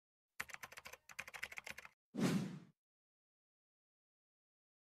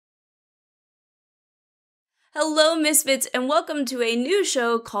Hello, Misfits, and welcome to a new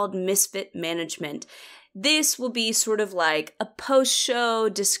show called Misfit Management. This will be sort of like a post-show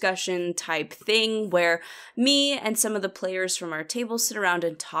discussion type thing where me and some of the players from our table sit around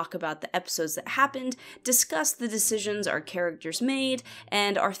and talk about the episodes that happened, discuss the decisions our characters made,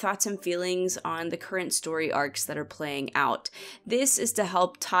 and our thoughts and feelings on the current story arcs that are playing out. This is to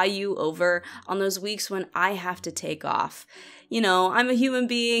help tie you over on those weeks when I have to take off. You know, I'm a human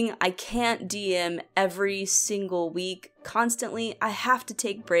being. I can't DM every single week constantly. I have to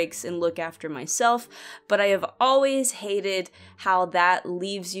take breaks and look after myself, but I have always hated how that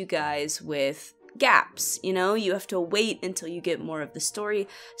leaves you guys with gaps. You know, you have to wait until you get more of the story.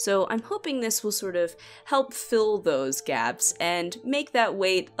 So I'm hoping this will sort of help fill those gaps and make that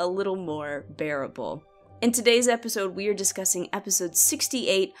wait a little more bearable. In today's episode, we are discussing episodes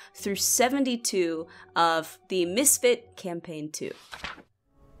 68 through 72 of the Misfit Campaign 2.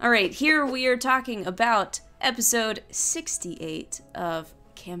 Alright, here we are talking about episode 68 of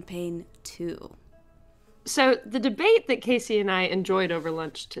Campaign 2. So the debate that Casey and I enjoyed over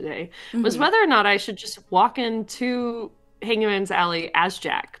lunch today was whether or not I should just walk into Hangman's Alley as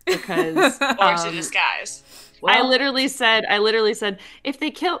Jack, because... or to disguise. Well, I literally said, if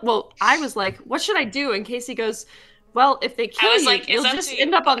they kill, well, I was like, what should I do? And Casey goes, well, if they kill you, like, you'll just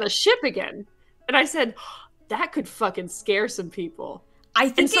end up on the ship again. And I said, that could fucking scare some people. I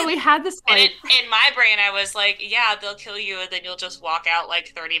think and so we had this fight. In my brain, I was like, yeah, they'll kill you, and then you'll just walk out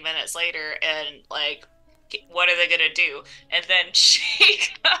like 30 minutes later, and like, what are they gonna do? And then she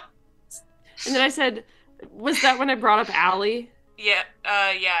goes. And then I said, was that when I brought up Allie? Yeah,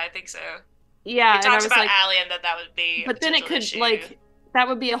 I think so. Yeah, we talked about like, Allie, and that would be. But then it could issue. Like that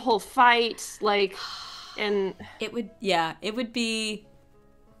would be a whole fight, like, and it would be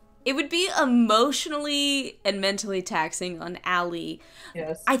emotionally and mentally taxing on Allie.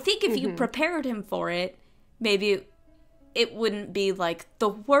 Yes, I think if you prepared him for it, maybe it wouldn't be like the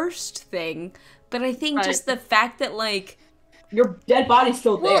worst thing. But I think just the fact that like your dead body's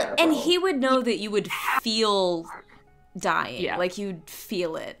still there, and he would know that you would feel dying, like you'd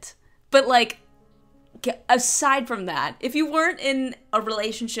feel it. But, like, aside from that, if you weren't in a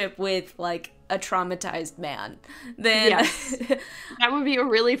relationship with, like, a traumatized man, then... Yes. That would be a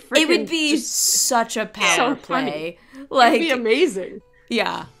really freaking... It would be such a power play. Like, it'd be amazing.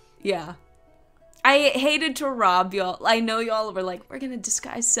 Yeah. I hated to rob y'all. I know y'all were like, we're gonna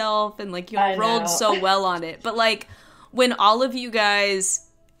disguise self, and, like, y'all rolled so well on it. But, like, when all of you guys...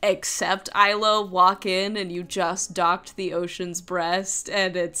 except Ilo walk in and you just docked the ocean's breast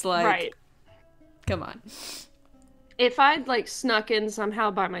and it's like, right. Come on. If I'd like snuck in somehow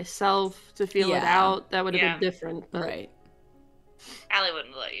by myself to feel it out, that would have been different. But... Right. Allie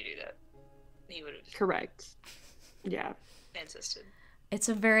wouldn't let you do that. He would have. Correct. Yeah. Insisted. It's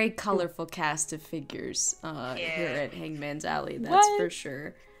a very colorful cast of figures here at Hangman's Alley, that's for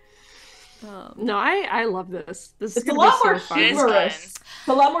sure. No, I love this. This is a lot more humorous. It's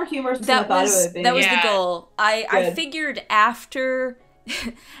a lot more humorous than I thought it would be. That was the goal. I figured after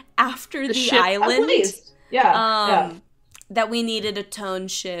the island, that we needed a tone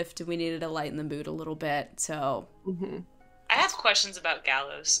shift and we needed to lighten the mood a little bit. So I have questions about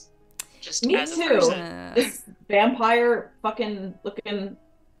Gallows. Just Me as too. A person. This vampire fucking looking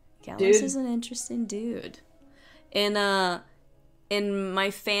Gallows dude. is an interesting dude. In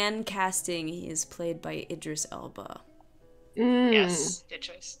my fan casting, he is played by Idris Elba. Yes, good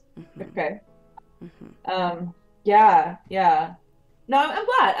choice. Okay. Yeah. No,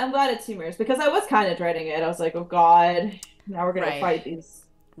 I'm glad it's humorous because I was kind of dreading it. I was like, oh god, now we're gonna fight these.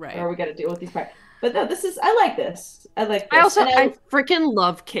 Right. Or we got to deal with these fights. But no, I like this. I freaking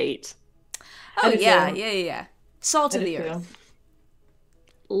love Kate. Oh yeah. Salt of the earth.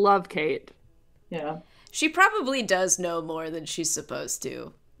 Love Kate. Yeah. She probably does know more than she's supposed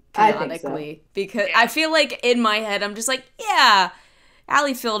to, canonically. I think so. Because I feel like in my head, I'm just like, yeah,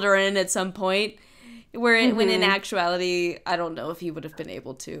 Allie filled her in at some point. When in actuality, I don't know if he would have been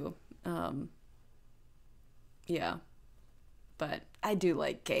able to. Yeah. But I do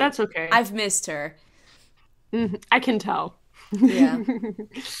like Kate. That's okay. I've missed her. I can tell. Yeah.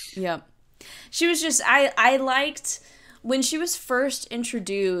 Yep. She was just, I liked, when she was first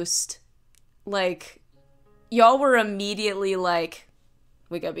introduced, like... Y'all were immediately like,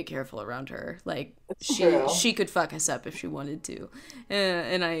 we gotta be careful around her. Like, she could fuck us up if she wanted to.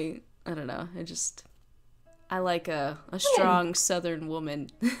 And I don't know. I like a strong Southern woman.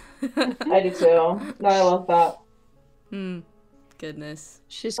 I do too. No, I love that. Goodness.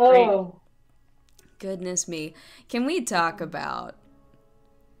 She's great. Goodness me. Can we talk about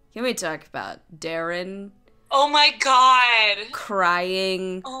Darren Oh my god.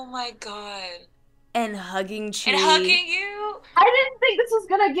 crying. Oh my god. And hugging Chi. And hugging you. I didn't think this was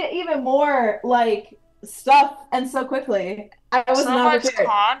gonna get even more like stuff and so quickly. I was so not much prepared.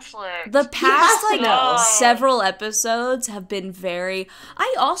 Conflict. The past several episodes have been very.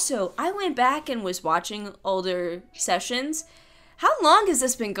 I went back and was watching older sessions. How long has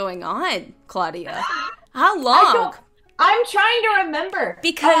this been going on, Claudia? How long? I'm trying to remember.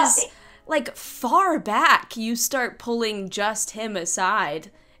 Because like far back you start pulling just him aside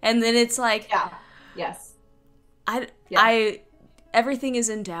and then it's like yes. Everything is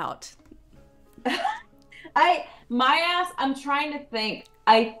in doubt. I'm trying to think.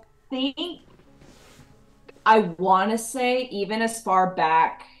 I think I want to say even as far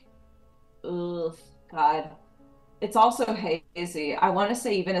back. Ugh, God, it's also hazy. I want to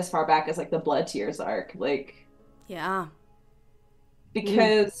say even as far back as like the Blood Tears arc, like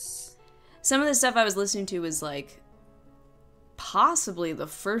because some of the stuff I was listening to was like possibly the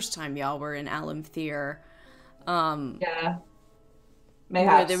first time y'all were in Alamthir. Mayhaps.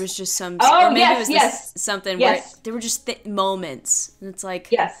 Where there was just some, or maybe it was something where there were just moments, and it's like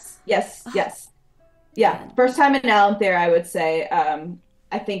yes. First time in Alamthir, I would say. I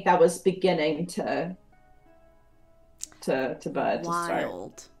think that was beginning to bud.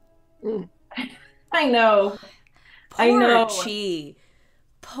 Wild. To start. I know. Poor I know. Chi.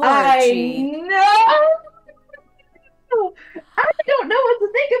 Poor I Chi. know. I don't know what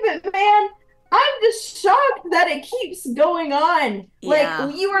to think of it, man. I'm just shocked that it keeps going on. Yeah.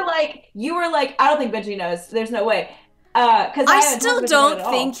 Like you were like, I don't think Benji knows. There's no way. Because I still don't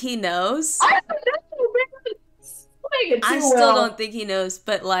think he knows. I don't know, man. I still don't think he knows,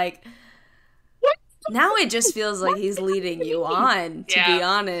 but like now it just feels like he's leading you on, to be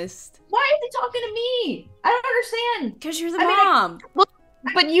honest. Why is he talking to me? I don't understand. Because you're the mom.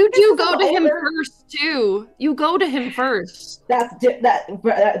 But you do go to him first too. You go to him first. That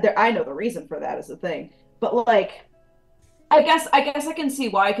I know the reason for that is the thing. But like, I guess I can see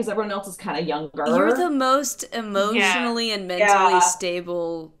why, because everyone else is kind of younger. You're the most emotionally and mentally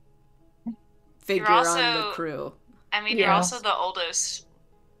stable figure on the crew. I mean, you're also the oldest.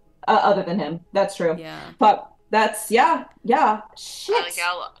 Other than him, that's true. Yeah. But that's shit. Like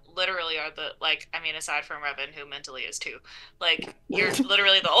y'all literally are the aside from Revan, who mentally is too. Like you're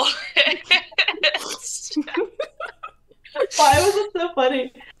literally the oldest. Why was it so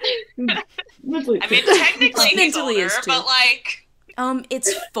funny? I mean, technically he's older, but like,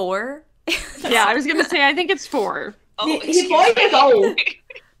 it's 4. Yeah, I was gonna say I think it's 4. Oh, he's 4 years old.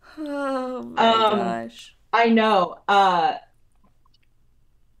 Oh my gosh! I know.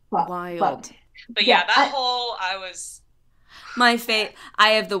 Wild. But yeah, I was. My fate.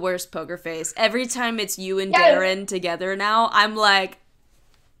 I have the worst poker face. Every time it's you and Darren together now, I'm like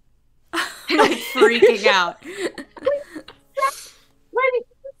freaking out. When he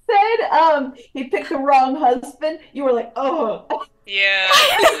said he picked the wrong husband, you were like, oh. Yeah.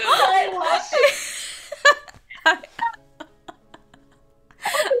 I love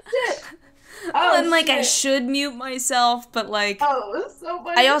it. And like I should mute myself, but like it was so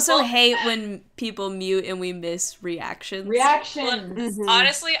funny. I also hate when people mute and we miss reactions. Reactions. Well,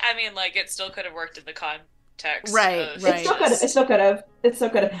 honestly, I mean, like it still could have worked in the context. Right. It still could have.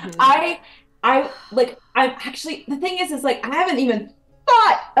 Mm-hmm. I actually, the thing is like I haven't even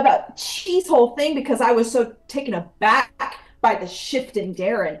thought about Chi's whole thing because I was so taken aback by the shift in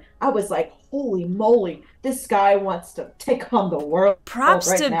Darren. I was like, holy moly, this guy wants to take on the world. Props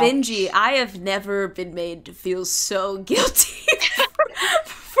right to now. Benji. I have never been made to feel so guilty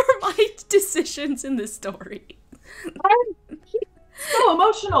for my decisions in this story. He's so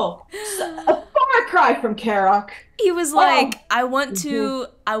emotional. A far cry from Karok. He was like, I want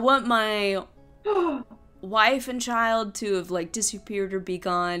my wife and child to have like disappeared or be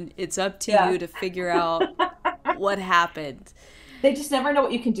gone. It's up to you to figure out what happened. They just never know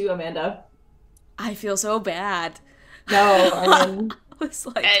what you can do, Amanda. I feel so bad. No, I mean, I was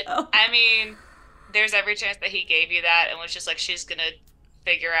like, I mean, there's every chance that he gave you that and was just like, she's gonna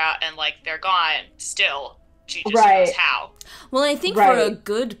figure out, and like they're gone still. She just knows how. Well, I think for a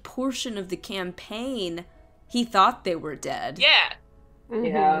good portion of the campaign, he thought they were dead. Yeah.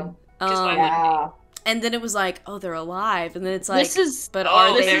 Yeah. And then it was like, oh, they're alive. And then it's like, but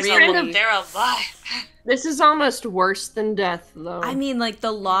are they really? They're alive. This is almost worse than death, though. I mean, like,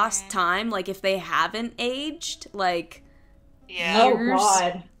 the lost time, like, if they haven't aged, like, years. Oh,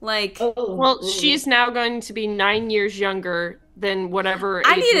 God. Like, well, she's now going to be 9 years younger than whatever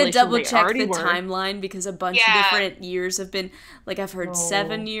I age need to double check the were. timeline because a bunch of different years have been, like, I've heard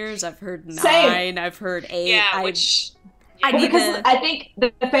 7 years, I've heard 9, Same. I've heard 8. Yeah, I think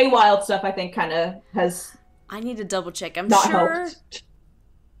the Feywild stuff, I think, kind of has. I need to double check. I'm not sure. Helped.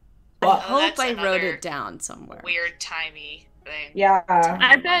 I hope I wrote it down somewhere. Weird timey thing. Yeah.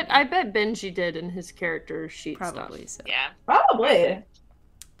 I bet Benji did in his character sheet Probably stuff. so. Yeah. Probably.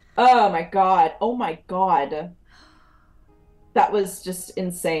 Oh my god. Oh my god. That was just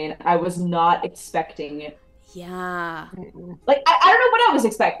insane. I was not expecting it. Yeah. Like, I don't know what I was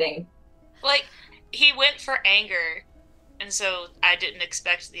expecting. Like, he went for anger, and so I didn't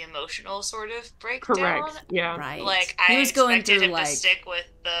expect the emotional sort of breakdown. Correct. Yeah. Right. Like, he I was going expected through him like to stick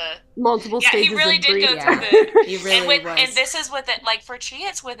with the multiple stages. Yeah, he really of did grief. go Yeah. through the. He really was. And this is with it. Like for Chi,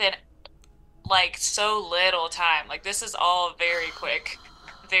 it's within like so little time. Like this is all very quick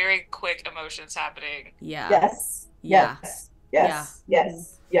emotions happening. Yeah. Yes. Yeah. Yes. Yes.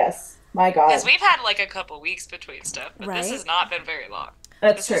 Yes. Yes. My god. Because we've had like a couple weeks between stuff, but this Right? has not been very long.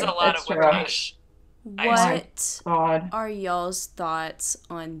 That's This is true. a lot That's of true. whiplash. What God. are y'all's thoughts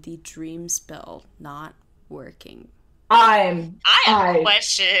on the dream spell not working? I have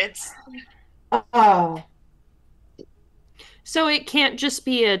questions. So it can't just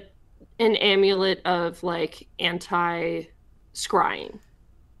be an amulet of like anti-scrying.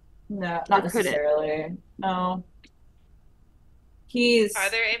 No, not necessarily. No. Are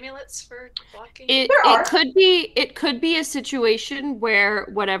there amulets for blocking? It could be a situation where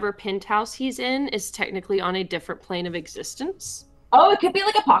whatever penthouse he's in is technically on a different plane of existence. Oh, it could be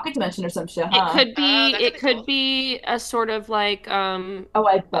like a pocket dimension or some shit, huh? It could be that could be cool. be a sort of like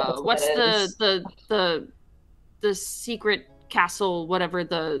what's the secret castle, whatever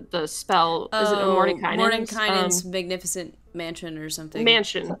the spell is, it a Mordenkainen's magnificent mansion or something.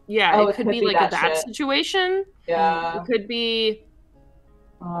 Mansion. Yeah, it could be like that situation. Yeah. It could be.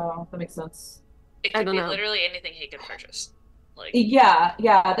 Oh, that makes sense. It could be literally anything he could purchase. Like yeah,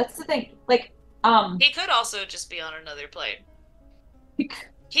 that's the thing. Like, he could also just be on another plane. He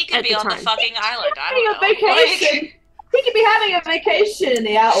could At be the on time. the fucking island. I don't know. Vacation. He could be having a vacation in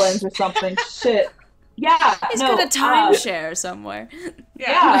the Outlands or something. Shit. Yeah. He's got a timeshare somewhere.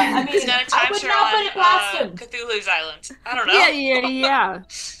 Yeah, I mean, he's got a I would not put it past timeshare on him. Cthulhu's island. I don't know. Yeah.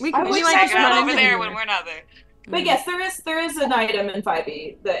 We I would Just might check just it out run over into there him. when we're not there. But yes, there is an item in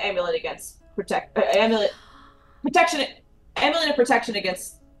 5e, the amulet against amulet of protection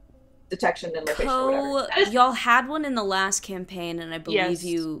against detection and location or whatever. Y'all had one in the last campaign, and I believe Yes.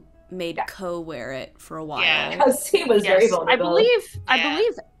 you made Ko wear it for a while. Yeah. Because he was very vulnerable. I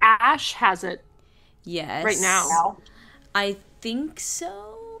believe Ash has it Yes. right now. I think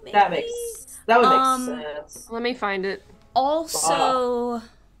so. Maybe? That would make sense. Let me find it. Also,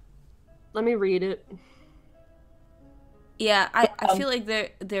 Let me read it. yeah, I feel like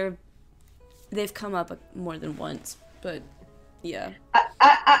they've come up more than once, but yeah.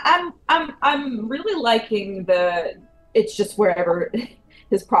 I'm really liking it's just wherever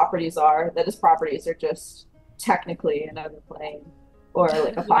his properties are, that his properties are just technically another plane or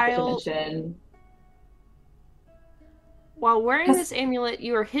like a pocket dimension. While wearing this amulet,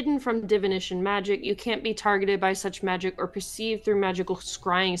 you are hidden from divination magic. You can't be targeted by such magic or perceived through magical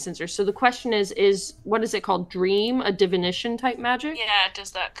scrying sensors. So the question is what is it called? Dream? A divination type magic? Yeah, does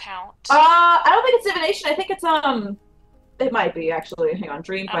that count? I don't think it's divination. I think it's it might be actually. Hang on,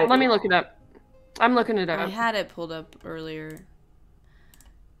 dream. Let me look it up. I'm looking it up. I had it pulled up earlier,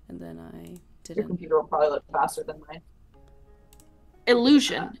 and then I Your didn't. computer will probably look faster than mine.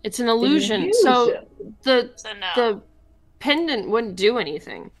 Illusion. It's an illusion. So the pendant wouldn't do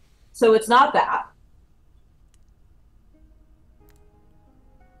anything. So it's not that.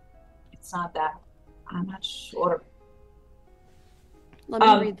 It's not that. I'm not sure. Let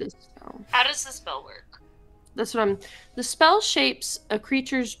me read this spell. How does the spell work? The spell shapes a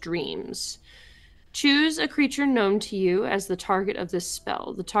creature's dreams. Choose a creature known to you as the target of this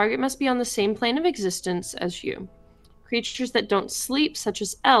spell. The target must be on the same plane of existence as you. Creatures that don't sleep, such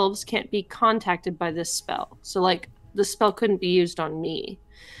as elves, can't be contacted by this spell. So, like, the spell couldn't be used on me.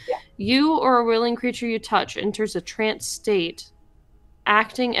 Yeah. You or a willing creature you touch enters a trance state,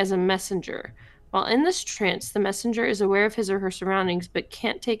 acting as a messenger. While in this trance, the messenger is aware of his or her surroundings, but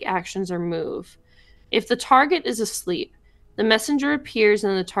can't take actions or move. If the target is asleep, the messenger appears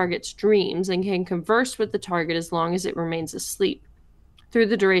in the target's dreams and can converse with the target as long as it remains asleep through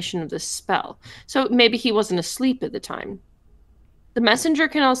the duration of this spell. So maybe he wasn't asleep at the time. The messenger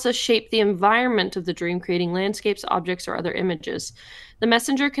can also shape the environment of the dream, creating landscapes, objects, or other images. The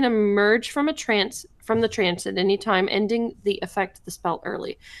messenger can emerge from the trance at any time, ending the effect of the spell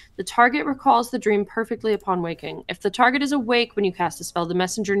early. The target recalls the dream perfectly upon waking. If the target is awake when you cast the spell, the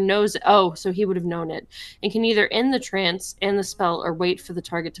messenger knows it. Oh, so he would have known it, and can either end the trance and the spell or wait for the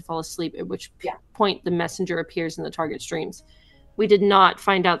target to fall asleep, at which point the messenger appears in the target's dreams. We did not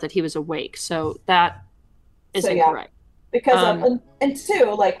find out that he was awake, so that is incorrect. Because and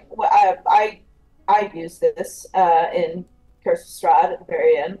two, like I used this in Curse of Strahd at the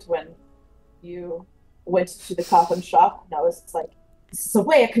very end when you went to the coffin shop, and I was like, "This is a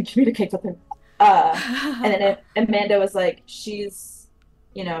way I could communicate with him." And then Amanda was like, "She's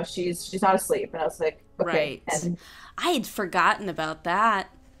not asleep," and I was like, "Okay." Right. And I had forgotten about that.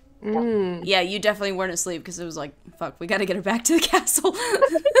 Yeah, you definitely weren't asleep because it was like, fuck, we got to get her back to the castle.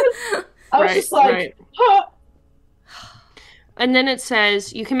 I was just like, huh. And then it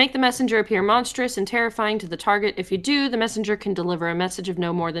says, you can make the messenger appear monstrous and terrifying to the target. If you do, the messenger can deliver a message of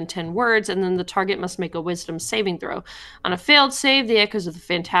no more than 10 words, and then the target must make a wisdom saving throw. On a failed save, the echoes of the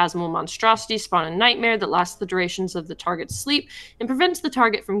phantasmal monstrosity spawn a nightmare that lasts the durations of the target's sleep and prevents the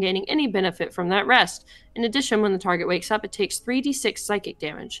target from gaining any benefit from that rest. In addition, when the target wakes up, it takes 3d6 psychic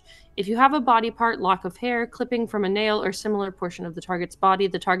damage. If you have a body part, lock of hair, clipping from a nail, or similar portion of the target's body,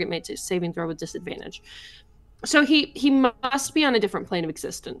 the target makes a saving throw with disadvantage. So he must be on a different plane of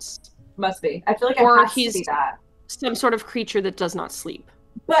existence. Must be. I feel like or it has to be that. Some sort of creature that does not sleep.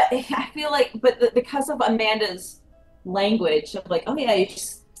 But I feel like, because of Amanda's language of like, oh yeah, you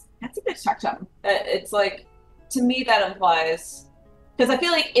just have to distract him. It's like, to me that implies, because I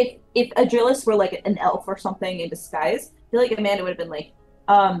feel like if Adrillis were like an elf or something in disguise, I feel like Amanda would have been like,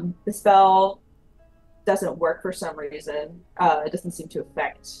 the spell doesn't work for some reason. It doesn't seem to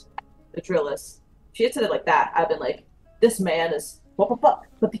affect Adrillis. If she had said it like that, I've been like, this man is what.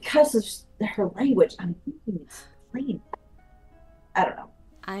 But because of her language, I'm thinking it's plain. I don't know.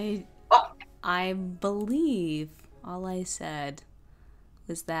 I believe all I said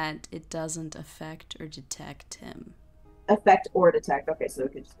was that it doesn't affect or detect him. Affect or detect. Okay, so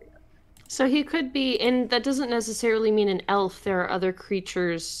it could just be that. So he could be, and that doesn't necessarily mean an elf. There are other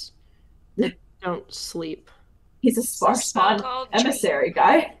creatures that don't sleep. He's a spawn emissary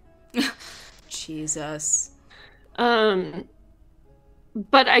guy. Jesus. But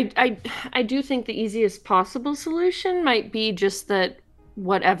I do think the easiest possible solution might be just that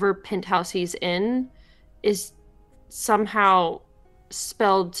whatever penthouse he's in is somehow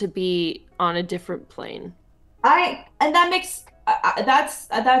spelled to be on a different plane. That makes that's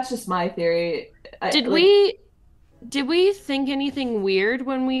just my theory. Did we think anything weird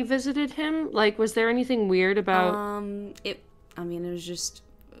when we visited him? Like, was there anything weird about it was just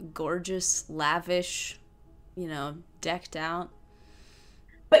gorgeous, lavish, decked out.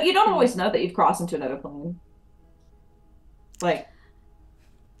 But you don't always know that you've crossed into another plane. Like,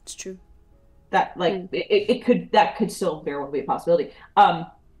 it's true. That that could still very well be a possibility.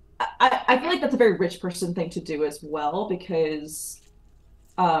 I feel like that's a very rich person thing to do as well, because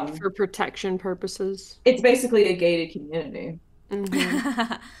for protection purposes. It's basically a gated community.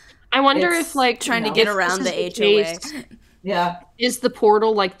 Mm-hmm. I wonder if trying to get around the HOA. Yeah. Is the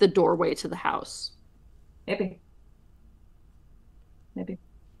portal like the doorway to the house? Maybe. Maybe.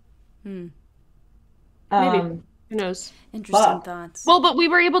 Who knows? Interesting thoughts. Well, but we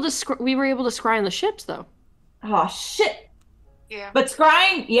were able to scry on the ships though. Oh shit. Yeah. But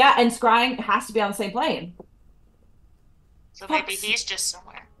scrying has to be on the same plane. So maybe he's just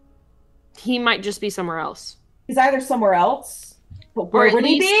somewhere. He might just be somewhere else. He's either somewhere else, but where would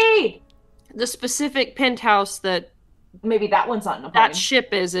he be? The specific penthouse that maybe that one's not in a plane. That ship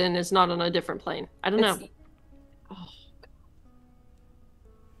is not on a different plane. I don't know.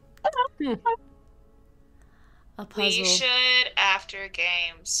 A puzzle. We should, after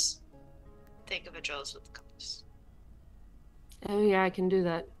games, think of a Joel's with the compass. Oh yeah, I can do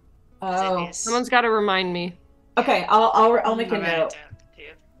that. Oh, someone's got to remind me. Okay, I'll make a note.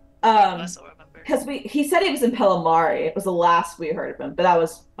 Because he said he was in Pelamari. It was the last we heard of him, but that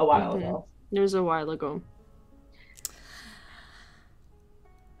was a while ago. It was a while ago.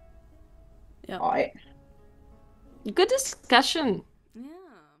 Yep. All right. Good discussion. Yeah.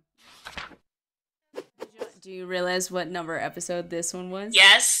 Do you realize what number episode this one was?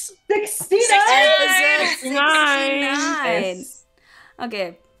 Yes. 69. Episode 69. Yes.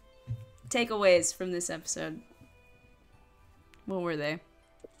 Okay. Takeaways from this episode. What were they?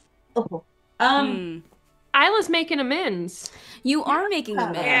 Oh. Isla's making amends. You are making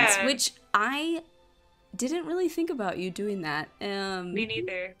amends, Yeah. which I didn't really think about you doing that. Me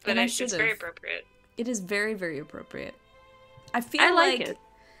neither, but I it's very appropriate. It is very, very appropriate. I like it.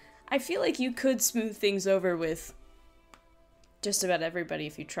 I feel like you could smooth things over with just about everybody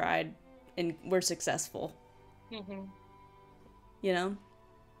if you tried and were successful. Mm-hmm. You know?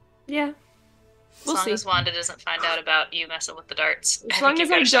 Yeah. As long as Wanda doesn't find out about you messing with the darts. As long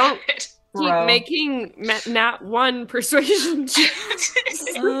as I don't keep making nat 1 persuasion checks.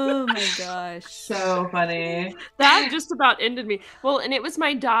 Oh my gosh. So funny. That just about ended me. Well, and it was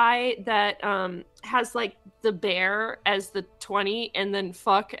my die that has like the bear as the 20 and then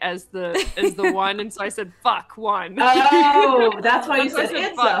fuck as the 1, and so I said fuck 1. Oh, that's why you So I said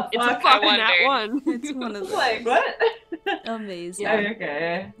it's fuck. a It's fuck. a fuck I in that wondered. one. It's one of those. Like what? Amazing. Yeah.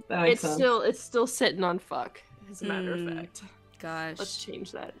 Okay, that makes sense. It's still sitting on fuck, as a matter of fact. Gosh. Let's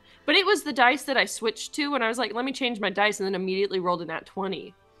change that. But it was the dice that I switched to when I was like, let me change my dice, and then immediately rolled a nat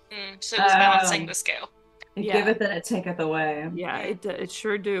 20. So it was balancing the scale. You give it, then it taketh away. Yeah, it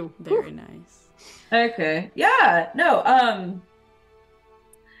sure do. Very nice. Okay. Yeah. No.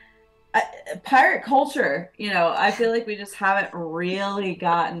 Pirate culture. You know, I feel like we just haven't really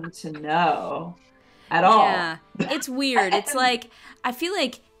gotten to know at all. Yeah, it's weird. It's like I feel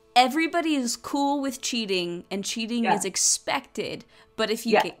like everybody is cool with cheating, and cheating is expected. But if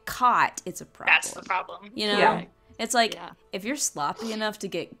you get caught, it's a problem. That's the problem. You know. Yeah. It's like if you're sloppy enough to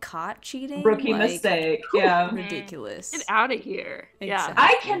get caught cheating, Rookie mistake. Yeah. Ridiculous. Get out of here. Exactly. Yeah.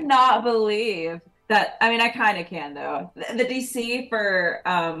 I cannot believe that. I mean, I kind of can though. The DC for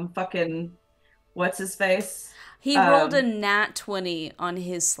fucking what's his face? He rolled a nat 20 on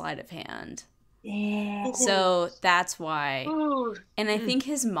his sleight of hand. Yeah. So that's why. Ooh. And I think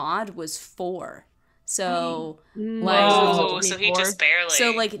his mod was 4. So Whoa, so he just barely. So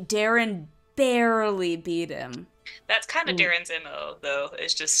like Darren barely beat him. That's kind of Darren's MO though,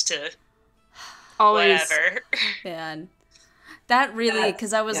 is just to Always. whatever. Man. That really,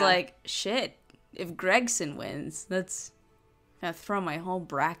 because I was like, shit, if Gregson wins, that's gonna throw my whole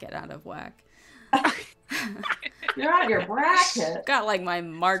bracket out of whack. You're out of your bracket. Got like my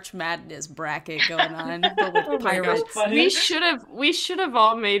March Madness bracket going on, but with pirates. We should have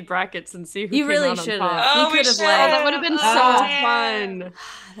all made brackets and see who You came really out on should top. have. Oh, You could have should. like. That would have been so fun.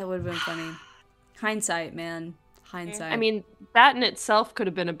 That would have been funny. Hindsight, man. Hindsight. I mean, that in itself could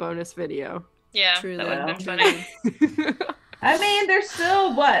have been a bonus video. Yeah, True that that. would have been funny. I mean, there's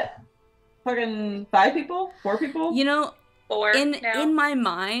still what? Fucking 5 people? 4 people? You know, 4 now. in my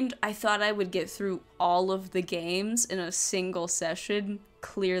mind, I thought I would get through all of the games in a single session.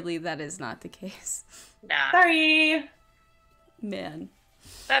 Clearly, that is not the case. Nah, Sorry. Man.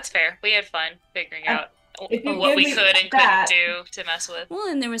 that's fair. We had fun figuring out if you what give we me could and that- couldn't do to mess with. Well,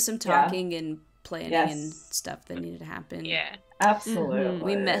 and there was some talking and planning Yes. and stuff that needed to happen. Yeah. Absolutely.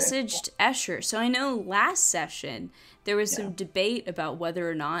 We messaged Escher. So I know last session there was some debate about whether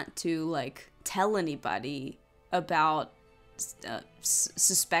or not to like tell anybody about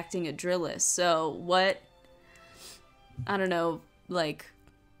suspecting a drillist. So what? I don't know. Like,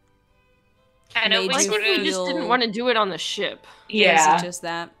 I know we made you sort We of just didn't want to do it on the ship. Yeah. is it just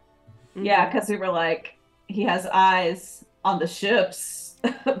that? Yeah, because we were like, he has eyes on the ships,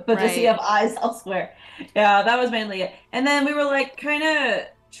 but does he Right. have eyes elsewhere? Yeah, that was mainly it. And then we were like, we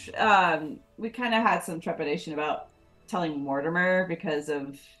kind of had some trepidation about telling Mortimer because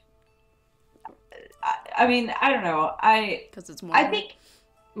of, I mean, I don't know. Because it's more. I think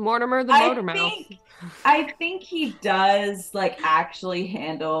Mortimer the motor mouth. I think he does like actually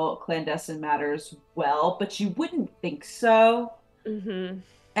handle clandestine matters well, but you wouldn't think so. Mm-hmm.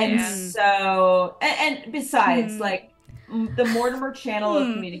 And Yeah. so, and besides, like the Mortimer channel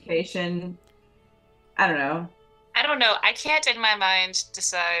of communication, I don't know. I don't know. I can't in my mind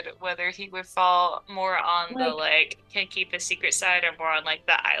decide whether he would fall more on the like can keep a secret side or more on like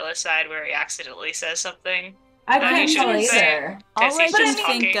the Isla side where he accidentally says something. I No, can't you tell shouldn't say. either. Because All I he's can just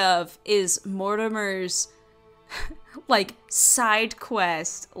think talking. of is Mortimer's like side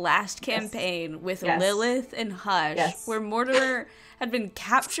quest last campaign with Yes. Lilith and Hush, Yes. where Mortimer had been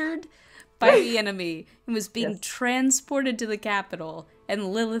captured by the enemy and was being transported to the capital,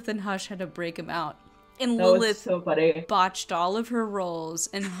 and Lilith and Hush had to break him out. And That was Lilith so funny. botched all of her rolls,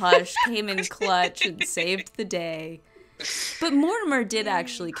 and Hush came in clutch and saved the day. But Mortimer did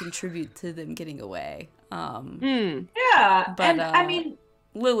actually contribute to them getting away. Yeah, But, and I mean,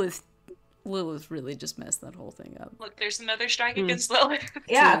 Lilith really just messed that whole thing up. Look, there's another strike against Lilith.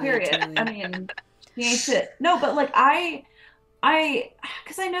 yeah, Truly, period. truly. I mean, he ain't shit. No, but like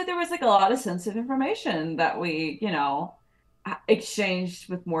because I know there was like a lot of sensitive information that we, exchanged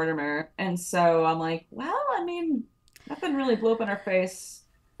with Mortimer, and so I'm like, well, I mean, nothing really blew up in our face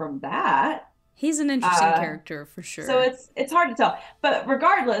from that. He's an interesting character for sure. So it's hard to tell. But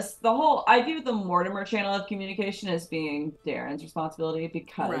regardless, I view the Mortimer channel of communication as being Darren's responsibility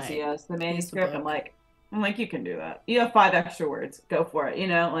because he Right. has the He has the manuscript. book. I'm like, you can do that. You have 5 extra words. Go for it.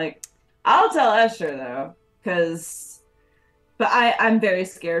 Like, I'll tell Escher though, but I'm very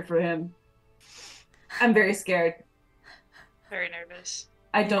scared for him. I'm very scared. Very nervous.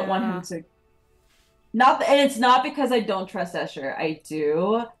 I don't want him to. And it's not because I don't trust Escher. I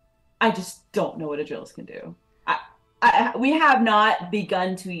do. I just don't know what a drillist can do. we have not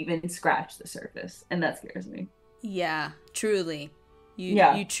begun to even scratch the surface, and that scares me. Yeah, truly.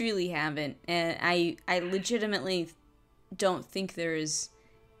 You truly haven't. And I legitimately don't think there is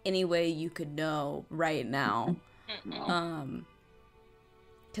any way you could know right now.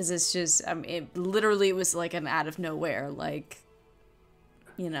 Because it's just, it literally was like an out of nowhere, like,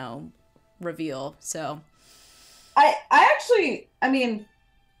 reveal. So I actually,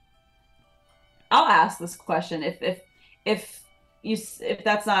 I'll ask this question. If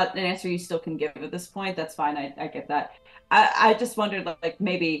that's not an answer you still can give at this point, that's fine. I get that. I just wondered, like,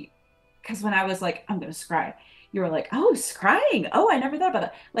 maybe because when I was like, I'm gonna scry, you were like, oh, scrying. Oh, I never thought about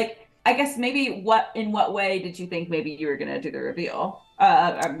that. Like, I guess maybe in what way did you think maybe you were gonna do the reveal?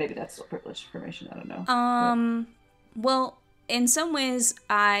 Or maybe that's still privileged information. I don't know. Well, in some ways,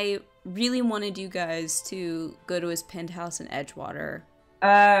 I really wanted you guys to go to his penthouse in Edgewater.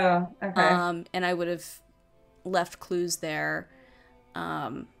 Oh, okay. And I would have left clues there.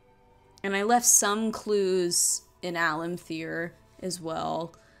 And I left some clues in Alamthir as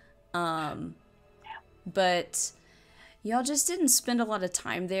well. But y'all just didn't spend a lot of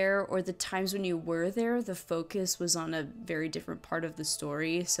time there, or the times when you were there, the focus was on a very different part of the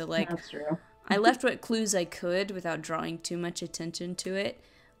story. So, like, that's true. I left what clues I could without drawing too much attention to it.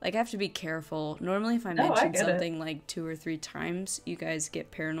 Like, I have to be careful. Normally, if I mention something like 2 or 3 times, you guys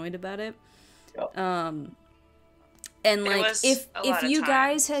get paranoid about it. Yep. And, like, if you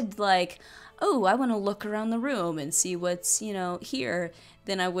guys had, like, oh, I want to look around the room and see what's, here,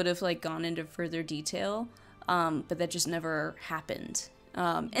 then I would have, like, gone into further detail. But that just never happened.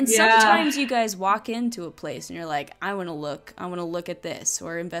 And sometimes you guys walk into a place and you're like, I want to look at this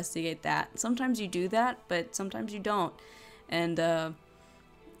or investigate that. Sometimes you do that, but sometimes you don't. And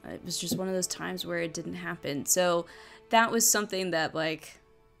it was just one of those times where it didn't happen. So that was something that, like,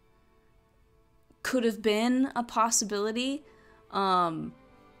 could have been a possibility.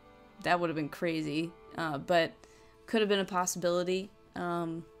 That would have been crazy, but could have been a possibility.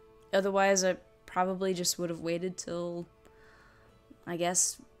 Otherwise, I probably just would have waited till, I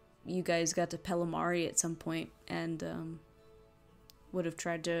guess, you guys got to Pelamari at some point and would have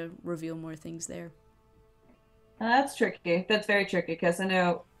tried to reveal more things there. That's tricky. That's very tricky, because I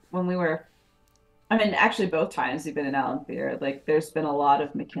know when we were, actually both times you've been in Alamthir, like, there's been a lot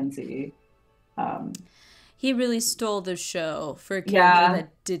of Mackenzie. He really stole the show for a character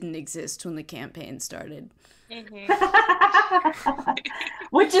that didn't exist when the campaign started. Mm-hmm.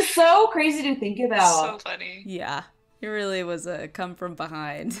 Which is so crazy to think about. So funny. Yeah, it really was a come from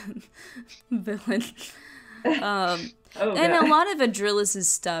behind villain. And a lot of Adrillis'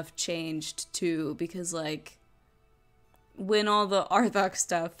 stuff changed too, because, like, when all the Arthok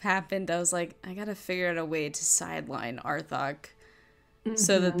stuff happened, I was like, I gotta figure out a way to sideline Arthok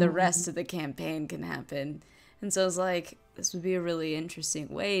so that the rest of the campaign can happen. And so I was like, this would be a really interesting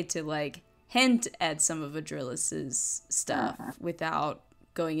way to, like, hint at some of Adrillis' stuff without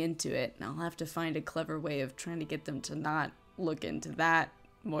going into it. And I'll have to find a clever way of trying to get them to not look into that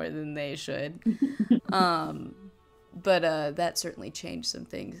more than they should. But that certainly changed some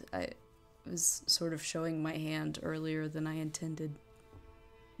things. I was sort of showing my hand earlier than I intended.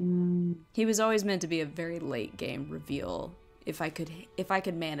 He was always meant to be a very late game reveal if I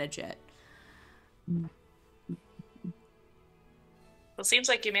could manage it. Well, it seems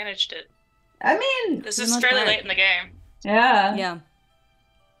like you managed it. This is not fairly bad. late in the game. Yeah. Yeah.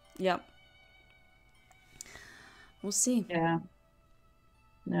 Yep. We'll see. Yeah.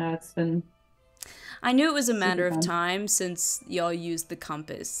 No, it's been... I knew it was a matter of time since y'all used the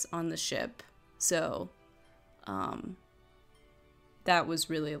compass on the ship. So, that was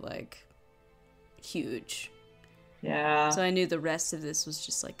really, like, huge. Yeah. So I knew the rest of this was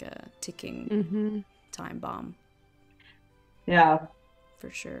just like a ticking time bomb. Yeah. For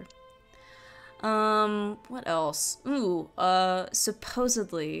sure. What else? Ooh,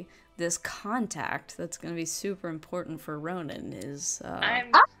 supposedly this contact that's going to be super important for Ronan is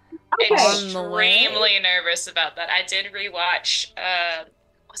I'm extremely nervous about that. I did rewatch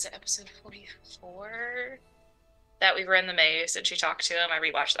was it episode 44 that we were in the maze and she talked to him. I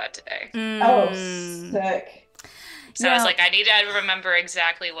rewatched that today. Oh, sick. So I was like, I need to remember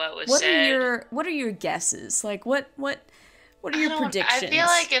exactly what was said. What are your guesses? Like, what are your predictions? I feel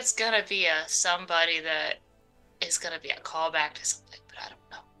like it's gonna be somebody that is gonna be a callback to something, but I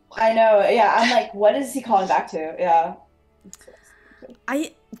don't know what. I know, yeah. I'm like, what is he calling back to? Yeah.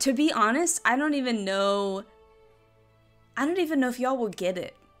 To be honest, I don't even know if y'all will get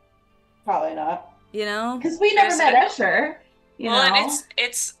it. Probably not. You know? Because we never met Escher. And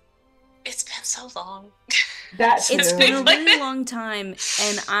it's been so long. It's been a really long time,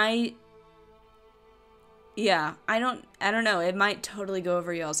 and Yeah, I don't know. It might totally go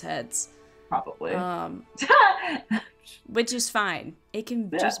over y'all's heads. Probably. Which is fine. It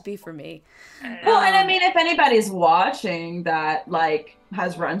can just be for me. Well, and I mean, if anybody's watching that, like,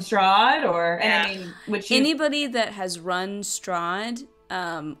 has run Strahd, and I mean, anybody that has run Strahd,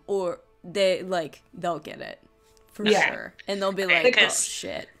 or they'll get it for sure, and they'll be like, oh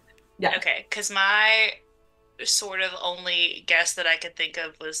shit. Yeah. Okay, because my sort of only guess that I could think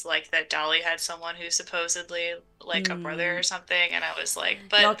of was like that Dolly had someone who supposedly like a brother or something, and I was like,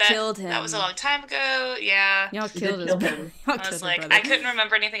 but y'all killed him. That was a long time ago. Yeah, y'all killed him. I was like, I couldn't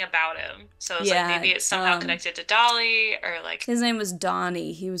remember anything about him, so I was like, maybe it's somehow connected to Dolly, or like his name was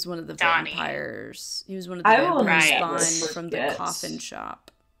Donnie. He was one of the vampires. He was one of the vampires spawned from the coffin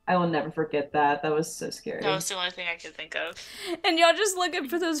shop. I will never forget that. That was so scary. That was the only thing I could think of. And y'all just looking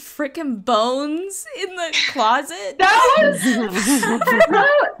for those freaking bones in the closet? That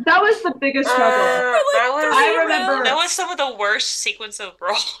was the biggest struggle. I remember that was some of the worst sequence of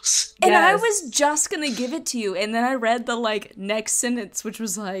rolls. And I was just gonna give it to you, and then I read the next sentence, which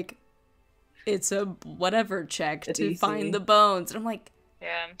was like, it's a whatever check to find the bones. And I'm like,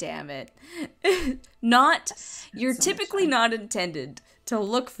 damn it. You're typically not intended to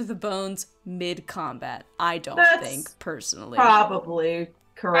look for the bones mid-combat. I don't think, personally. Probably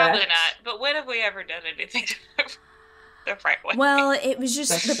correct. Probably not. But when have we ever done anything the right way? Well, it was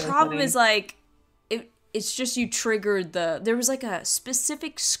just, the problem is it's just you triggered there was like a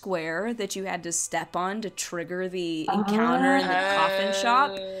specific square that you had to step on to trigger the encounter in the coffin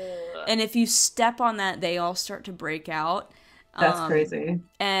shop. And if you step on that, they all start to break out. That's crazy.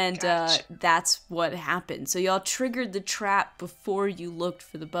 And that's what happened. So y'all triggered the trap before you looked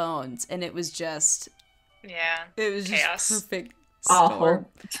for the bones, and it was just it was chaos. Just perfect awful.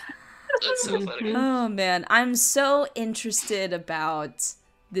 That's so funny. Oh man, I'm so interested about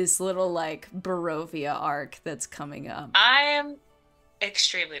this little Barovia arc that's coming up. I am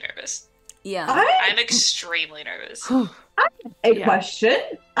extremely nervous. Yeah. I'm extremely nervous. I have a question.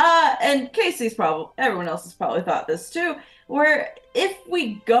 And Casey's everyone else has probably thought this too. Where if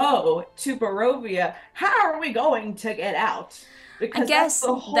we go to Barovia, how are we going to get out? Because I guess that's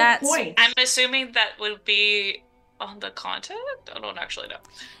the whole point. I'm assuming that would be on the continent? I don't actually know.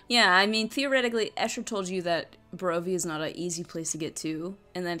 Yeah, I mean, theoretically, Escher told you that Barovia is not an easy place to get to,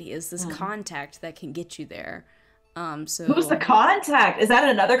 and that he is this contact that can get you there. So who's the contact? Is that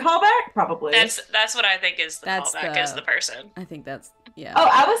another callback? Probably. That's what I think is the callback, is the person. I think that's, yeah. Oh,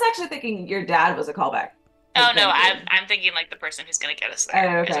 I was actually thinking your dad was a callback. Oh no, I'm thinking the person who's gonna get us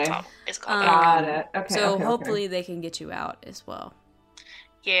there. Oh, okay. Is a callback. Got it. Okay. So hopefully they can get you out as well.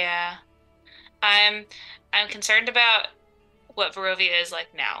 Yeah, I'm concerned about what Barovia is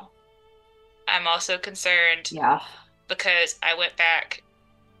like now. I'm also concerned, because I went back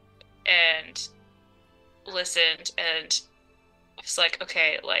and listened, and it's like,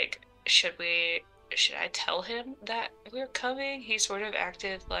 okay, should I tell him that we're coming? He sort of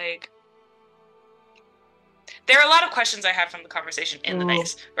acted like. There are a lot of questions I have from the conversation in the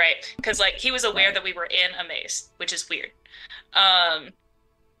maze, right? Because he was aware that we were in a maze, which is weird.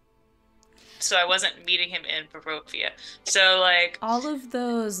 So I wasn't meeting him in Barovia. So all of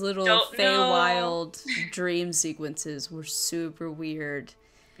those little Feywild dream sequences were super weird.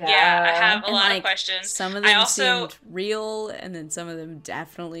 Yeah, I have a lot of questions. Some of them seemed real, and then some of them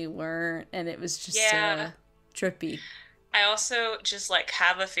definitely weren't, and it was just trippy. I also just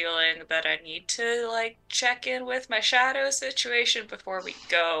have a feeling that I need to check in with my shadow situation before we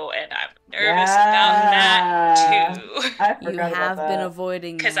go, and I'm nervous about that too. I forgot you have been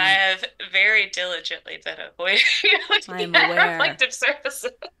avoiding because I have very diligently been avoiding I'm aware. reflective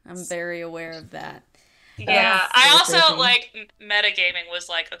surfaces. I'm very aware of that. Yeah, I also metagaming was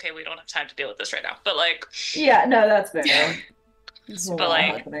okay, we don't have time to deal with this right now, but yeah, no, that's fair.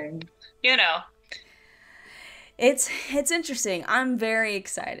 But you know. It's interesting. I'm very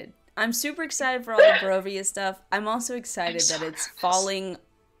excited. I'm super excited for all the Barovia stuff. I'm also excited that it's falling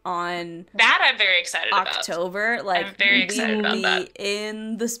on that. I'm very excited October. about. I'm very excited about that.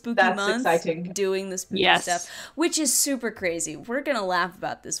 In the spooky months, exciting. Doing the spooky stuff, which is super crazy. We're gonna laugh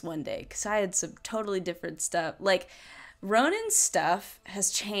about this one day because I had some totally different stuff. Ronan's stuff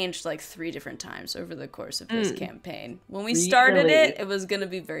has changed 3 different times over the course of this campaign. When we started it was going to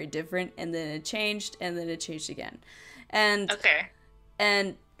be very different, and then it changed, and then it changed again. And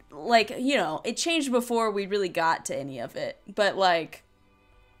it changed before we really got to any of it. But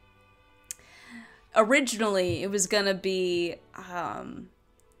originally it was going to be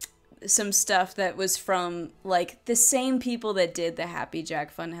some stuff that was from the same people that did the Happy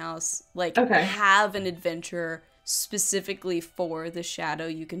Jack Funhouse. Have an adventure specifically for the shadow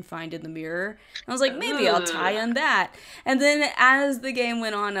you can find in the mirror. And I was like, maybe I'll tie in that. And then as the game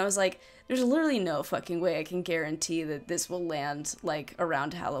went on, I was like, there's literally no fucking way I can guarantee that this will land, like,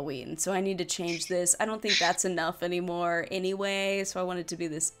 around Halloween. So I need to change this. I don't think that's enough anymore anyway, so I want it to be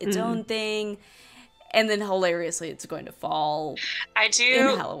its own thing. And then hilariously, it's going to fall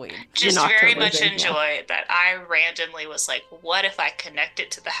in Halloween. Just very much enjoy that I randomly was like, what if I connect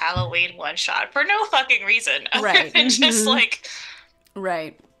it to the Halloween one-shot for no fucking reason? Right. And just like...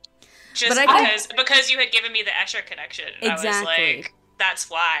 Right. Just because you had given me the Escher connection. Exactly. I was like...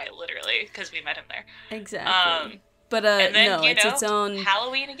 That's why, literally, because we met him there. Exactly. But and then, no, it's its own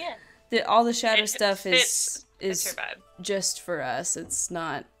Halloween again. All the shadow stuff is her vibe. just for us. It's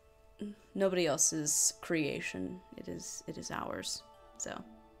not nobody else's creation. It is ours. So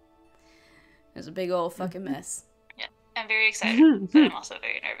it's a big old fucking mess. Yeah, I'm very excited, but I'm also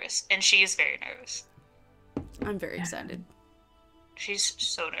very nervous, and she's very nervous. I'm very excited. She's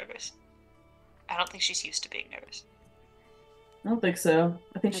so nervous. I don't think she's used to being nervous. I don't think so.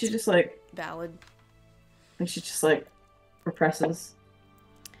 I think she just like valid. I think she just like represses.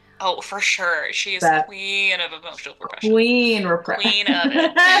 Oh, for sure. She is queen of emotional repression. Queen repression. Queen of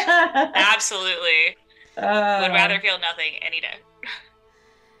it. Absolutely. Would rather feel nothing any day.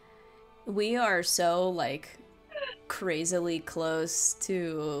 We are so like crazily close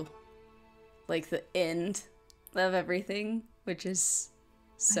to like the end of everything, which is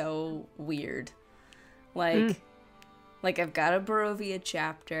so weird. Like, I've got a Barovia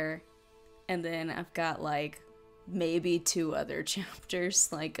chapter, and then I've got, like, maybe 2 other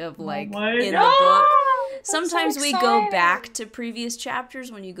chapters, like, of, like, in the book. Sometimes we go back to previous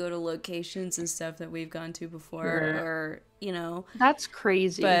chapters when you go to locations and stuff that we've gone to before, or, you know. That's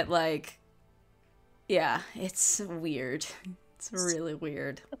crazy. But, like, yeah, it's weird. It's really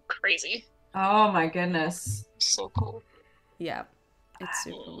weird. Crazy. Oh, my goodness. So cool. Yeah, it's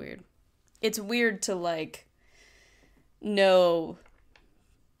super weird. It's weird to, like... know,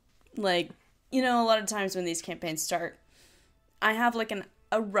 like, you know, a lot of times when these campaigns start, I have like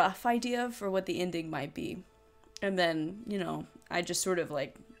a rough idea for what the ending might be, and then, you know, I just sort of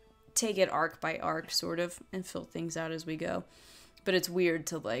like take it arc by arc sort of and fill things out as we go. But it's weird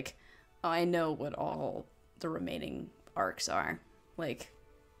to like, I know what all the remaining arcs are, like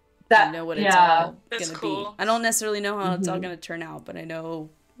I know what it's all gonna be. I don't necessarily know how it's all gonna turn out, but I know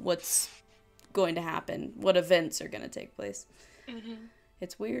what's going to happen, what events are going to take place.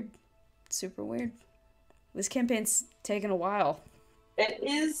 It's weird. It's super weird. This campaign's taken a while. It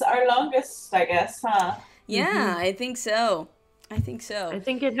is our longest, I guess, huh? Yeah, I think so. I think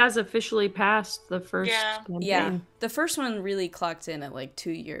it has officially passed the first campaign. Yeah, the first one really clocked in at like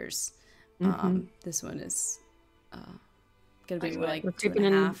 2 years. This one is gonna be like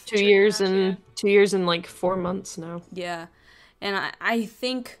 2.5. 2 years and 2 years and like 4 months now. Yeah, and I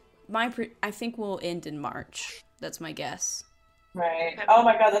think I think we'll end in March. That's my guess. Right. Oh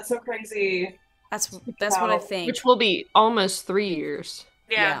my god, that's so crazy. That's what I think. Which will be almost 3 years.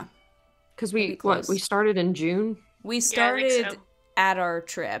 Yeah. Because we started in June. We started at our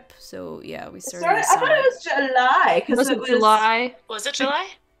trip, so yeah, we started. I thought it was July because it was July. Was it July?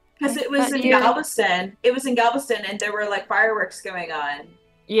 Because it was in Galveston. It was in Galveston, and there were like fireworks going on.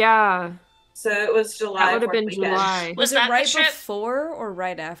 Yeah. So it was July. That would have been July. Was it right before or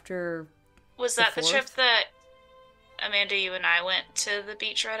right after? Was that the trip that Amanda, you and I went to the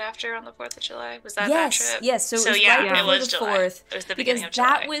beach right after on the 4th of July? Was that that trip? Yes, so it was right before the July. 4th. It was the beginning of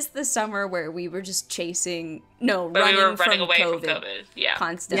July. That was the summer where we were just running away from COVID. Yeah.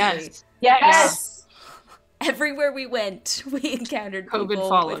 Constantly. Yes. Everywhere we went, we encountered COVID people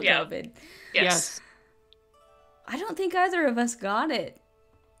followed. with COVID. Yes. I don't think either of us got it.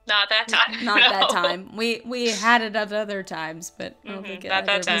 Not that time. Not that time. We had it at other times, but I don't think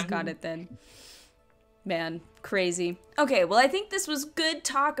either of us got it then. Man, crazy. Okay, well, I think this was good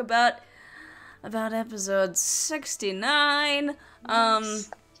talk about episode 69.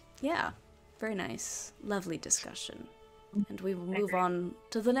 Yeah, very nice. Lovely discussion. And we will move on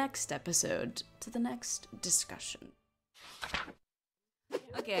to the next episode, to the next discussion.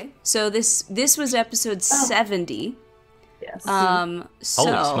 Okay, so this was episode 70. Yes. Holy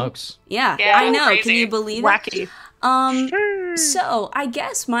smokes. Yeah, I know. Crazy. Can you believe Wacky. it? So I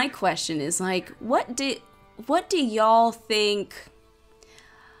guess my question is like, what do y'all think?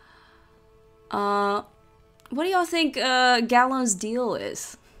 What do y'all think Gallo's deal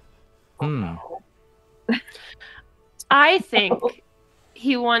is? I think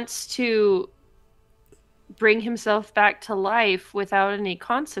he wants to bring himself back to life without any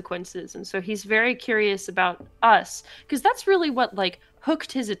consequences, and so he's very curious about us, because that's really what like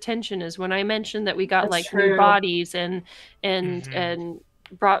hooked his attention is when I mentioned that we got That's like true. new bodies and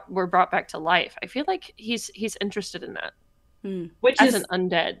were brought back to life. I feel like he's interested in that. Which as is an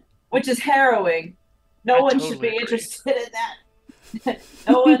undead. Which is harrowing. No one totally should be agree. interested in that.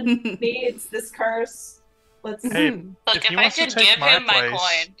 No one needs this curse. Let's Hey, Look, if he if I wants to could take give my him my place,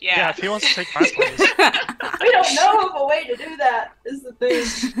 coin, yeah. if he wants to take my place, We don't know of a way to do that, is the thing.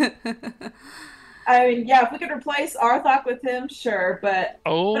 I mean, yeah, if we could replace Arthok with him, sure, but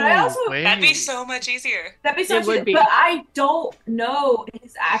I also wait. That'd be so much easier. that'd be so It would easy. be. But I don't know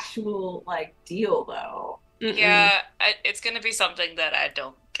his actual like deal though. Yeah, it's gonna be something that I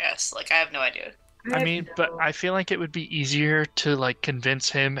don't guess. Like, I have no idea. I mean, but I feel like it would be easier to like convince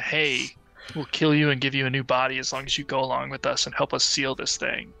him, hey, we'll kill you and give you a new body as long as you go along with us and help us seal this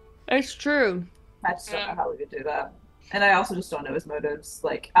thing. It's true. I just don't know how we could do that. And I also just don't know his motives,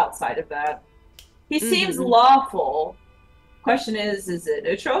 like, outside of that. He seems lawful. Question is it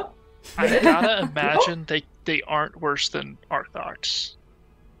neutral? I gotta imagine they aren't worse than Arthok's.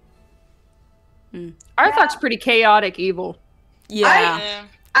 Arthok's pretty chaotic evil. Yeah.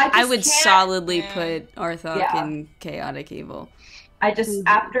 I would can't- solidly put Arthok in chaotic evil. I just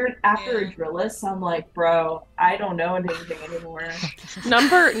after Adrillis, I'm like, bro, I don't know anything anymore.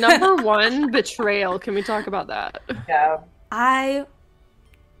 Number one, betrayal. Can we talk about that? Yeah. I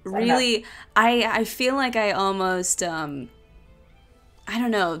feel like I almost I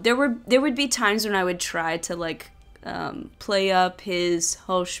don't know. There would be times when I would try to like play up his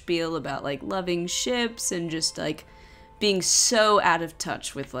whole spiel about like loving ships and just like being so out of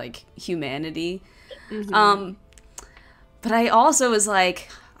touch with like humanity. But I also was like,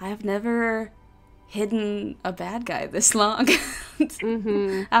 I have never hidden a bad guy this long.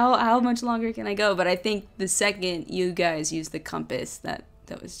 How much longer can I go? But I think the second you guys used the compass, that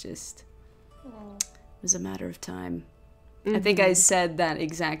was just, it was a matter of time. I think I said that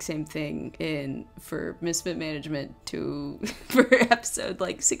exact same thing for Misfit Management for episode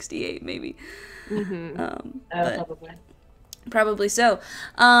like 68 maybe. Probably so.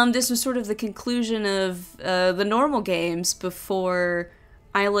 This was sort of the conclusion of the normal games before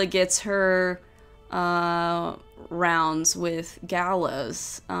Isla gets her rounds with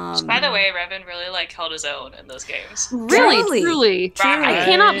Gallows. By the way, Revan really like held his own in those games. Really, truly. Right. I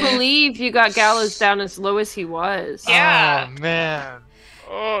cannot believe you got Gallows down as low as he was. Yeah. Oh man.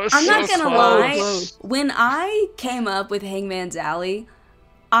 Oh, I'm not so gonna close. lie. When I came up with Hangman's Alley,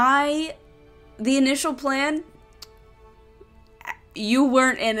 the initial plan, you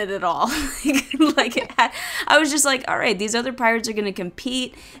weren't in it at all. I was just like, all right, these other pirates are going to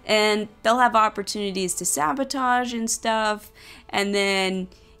compete and they'll have opportunities to sabotage and stuff. And then,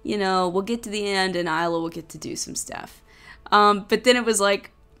 we'll get to the end and Isla will get to do some stuff. But then it was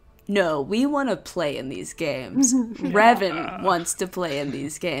like, no, we want to play in these games. Revan wants to play in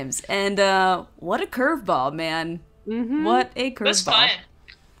these games. And what a curveball, man. What a curveball. It was fun.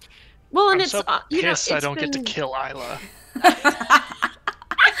 Well, and I'm so pissed I don't get to kill Isla.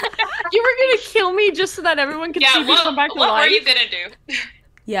 You were gonna kill me just so that everyone could see me come back to life? What were you gonna do?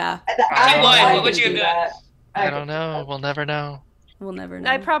 Yeah. What would you have done? I don't know. We'll never know. We'll never know.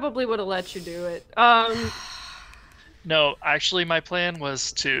 I probably would have let you do it. No, actually, my plan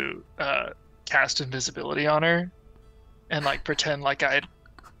was to cast invisibility on her and like pretend like I'd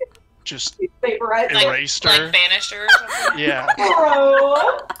just erased her. Like banished her or something? Yeah.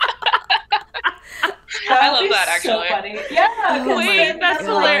 I love that actually. So funny. Yeah. Wait, that's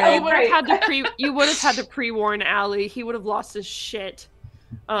hilarious. You would have had to Great. pre-warn Allie. He would have lost his shit.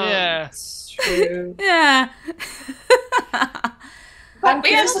 Yeah. True. Yeah.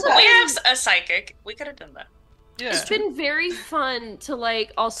 We have a psychic. We could have done that. Yeah. It's been very fun to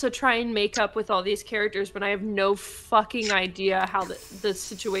like also try and make up with all these characters when I have no fucking idea how the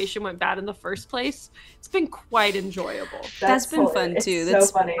situation went bad in the first place. It's been quite enjoyable. That's been fun too. So That's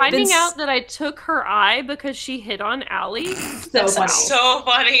funny. Finding out that I took her eye because she hit on Allie. So funny. So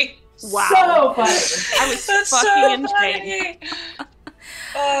funny. Wow. So funny. I was That's fucking so insane. funny.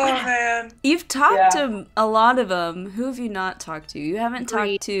 Oh man. You've talked to a lot of them. Who have you not talked to? You haven't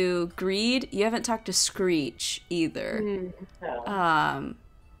Greed. talked to Greed. You haven't talked to Screech either. No.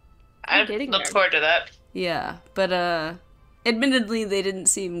 I look forward to that. Yeah, but admittedly, they didn't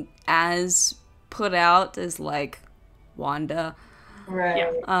seem as put out as like Wanda.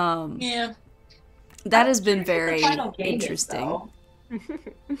 Right. Yeah. That has been very The final game is, interesting. though.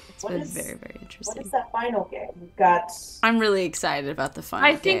 It's What been is- very, very What interesting. is that final game? We've got I'm really excited about the final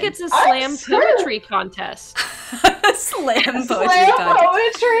I think game. it's a slam sure. poetry contest. slam poetry slam contest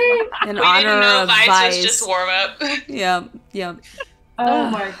poetry. in We honor didn't know of Vice Vice. was just warm up. Yep. Oh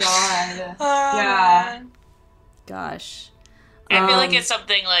my god. Oh, Yeah. man. Gosh. I feel like it's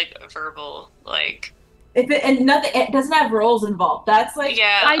something like verbal, like if it and nothing. It doesn't have roles involved. That's like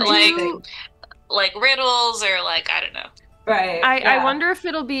like riddles or like I don't know. Right. I wonder if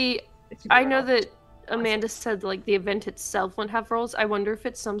it'll be. I know that Amanda said like the event itself won't have roles. I wonder if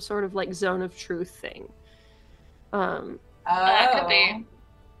it's some sort of like zone of truth thing. That could be.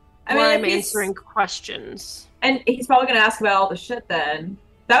 I mean, I'm answering questions, and he's probably gonna ask about all the shit. Then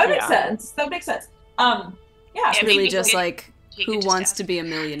that would make sense. That would make sense. Yeah, it's really just like who wants to be a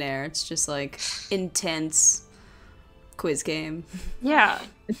millionaire. It's just like intense quiz game. Yeah,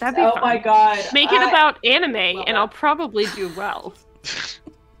 that'd be fun. Oh my god! Make it about anime, and I'll probably do well.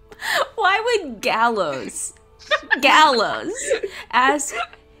 Why would Gallows ask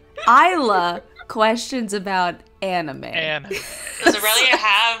Isla questions about anime? Does Aurelia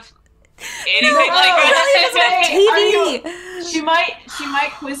have anything like that? TV. She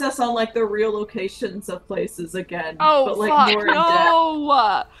might quiz us on like the real locations of places again. Oh, but, like, fuck, more in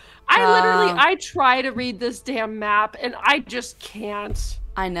no! I try to read this damn map, and I just can't.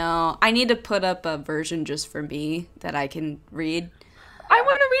 I know. I need to put up a version just for me that I can read. I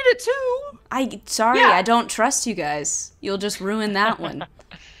want to read it too. I don't trust you guys. You'll just ruin that one.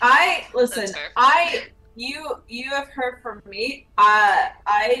 You have heard from me.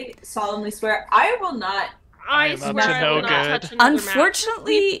 I solemnly swear I will not. I swear I will not touch another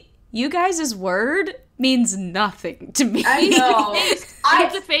Unfortunately, you guys' word means nothing to me. I know.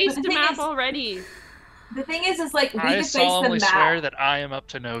 I've defaced the map already. The thing is like we I deface the solemnly map. swear that I am up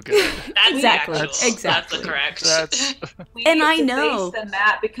to no good. That's Exactly. That's the correct. We And I know the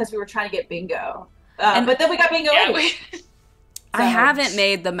map because we were trying to get bingo, but then we got bingo anyway. I haven't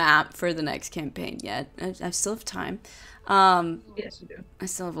made the map for the next campaign yet. I still have time. Yes, you do. I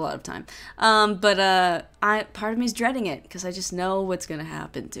still have a lot of time. But part of me is dreading it because I just know what's going to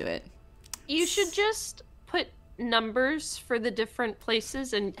happen to it. You should just put numbers for the different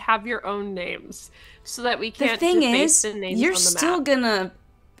places and have your own names so that we can't. The thing deface is, the names you're on the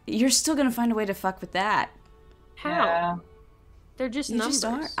still gonna find a way to fuck with that. How? Yeah. They're just You numbers.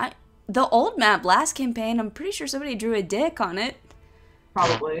 just are. The old map last campaign, I'm pretty sure somebody drew a dick on it.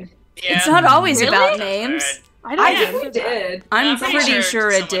 Probably. Yeah. It's not always Really? about names. I think we did. I'm I'm pretty pretty sure sure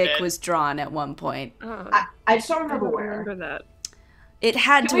a someone dick did. was drawn at one point. I just don't remember where. remember that. It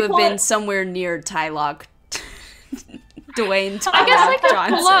had Can to we have pull been it? somewhere near Tylock. Dwayne I guess I Tylock could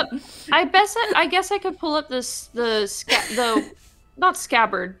Johnson. pull up. I guess I could pull up the not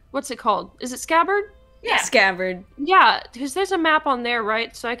scabbard. What's it called? Is it scabbard? Yeah. Scabbard. Yeah, because there's a map on there,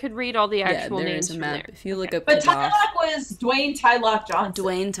 right? So I could read all the actual there names is a from map. there. If you look up But the doc. Tylock was Dwayne Tylock Johnson.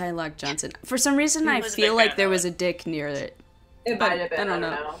 Dwayne Tylock Johnson. For some reason, I was a feel big like fan there of was it. a dick near it. It might have been. I don't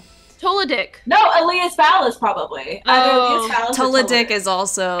know. Toladick. No, Elias Vallis probably. Either Elias Vallis or Toladick is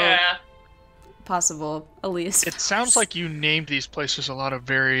also Yeah. possible. Elias. It sounds like you named these places a lot of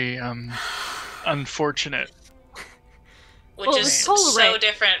very unfortunate. Which Well, is Tolaric. so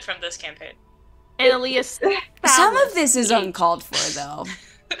different from this campaign. And Elias. Some of this is uncalled for, though.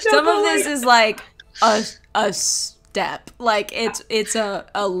 Some of this is like a step. Like it's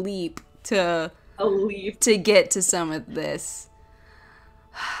a leap to get to some of this.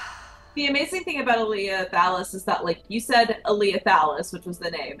 The amazing thing about Elias Vallis is that, like, you said Elias Vallis, which was the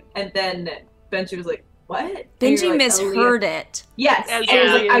name, and then Benji was like, "What?" And Benji you're like, misheard Elias. it. Yes, As and I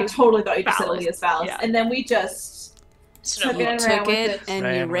was like, I Elias totally thought you just said Vallis. Elias Vallis, Yeah. and then we just took it and ran Took with it it.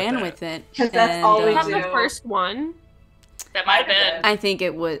 and you ran with it. Because that's all we Was that do. the first one? That might have been. I think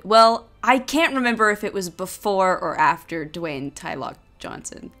it was. Well, I can't remember if it was before or after Dwayne Tylock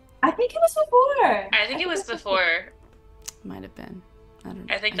Johnson. I think it was before. I think it was before. Might have been. I don't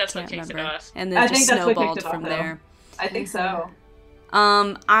know. I think that's what can't kicked it remember. off. And then I just think that's what kicked snowballed it off, from though. there. I think so.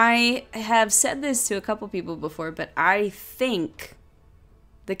 I have said this to a couple people before, but I think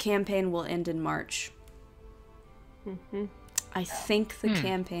the campaign will end in March. Mm-hmm. I think the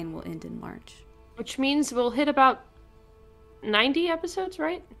campaign will end in March. Which means we'll hit about 90 episodes,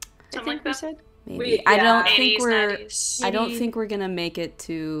 right? Something I think like we that. said. Maybe. I don't 80s, think we're 90s. I don't think we're going to make it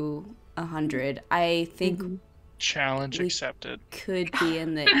to 100. I think Challenge We- accepted. could be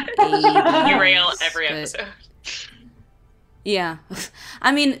in the 80s. Derail every but- episode. Yeah.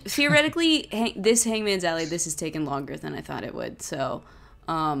 I mean, theoretically, this Hangman's Alley, this has taken longer than I thought it would. So,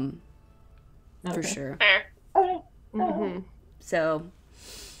 for Okay. sure. Fair. Mm-hmm. So,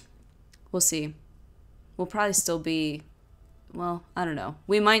 we'll see. We'll probably still be, well, I don't know.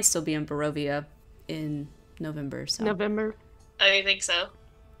 We might still be in Barovia in November. So November. I think so.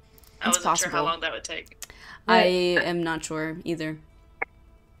 I It's wasn't sure how possible. long that would take. I am not sure either.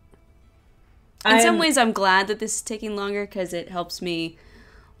 In some ways, I'm glad that this is taking longer because it helps me,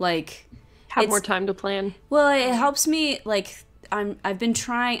 like, Have It's- more time to plan. well, it helps me, like, I've been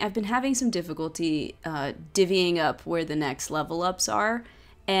having some difficulty divvying up where the next level ups are.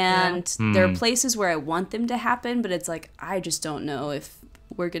 And there are places where I want them to happen, but it's like, I just don't know if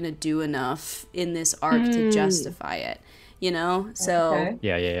we're going to do enough in this arc to justify it, you know? So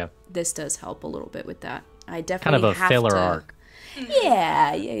Yeah. this does help a little bit with that. I definitely kind of a have filler to... arc.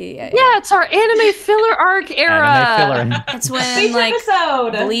 Yeah. Yeah, it's our anime filler arc era. Anime filler. It's when like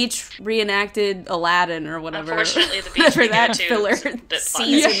Bleach reenacted Aladdin or whatever. Unfortunately, the Beach whatever that too, filler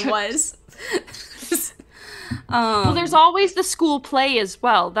season was. Well, there's always the school play as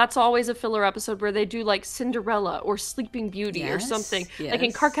well. That's always a filler episode where they do like Cinderella or Sleeping Beauty or something. Yes. Like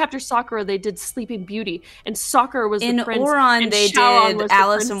in Cardcaptor Sakura, they did Sleeping Beauty, and Sakura was in the prince. Oran, and they Shaoran did was the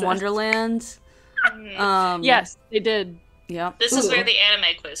Alice in princess. Wonderland. Yes, they did. Yep. This is where the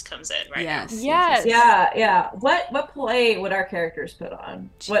anime quiz comes in, right? Yes. Yes. Yeah. What play would our characters put on?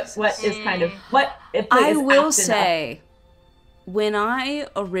 Jesus. What is kind of what? If I will say, when I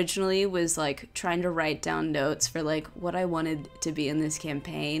originally was like trying to write down notes for like what I wanted to be in this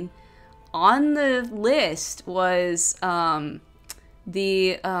campaign, on the list was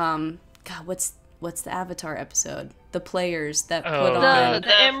the God, what's the Avatar episode? The players that put on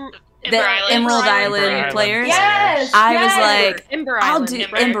The Emerald Island players. Yes. I was like, Ember I'll Island. do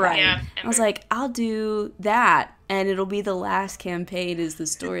Ember, Ember Island. yeah, I was Ember. like, I'll do that, and it'll be the last campaign is the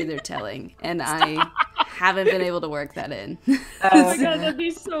story they're telling, and I haven't been able to work that in. Oh my god, that'd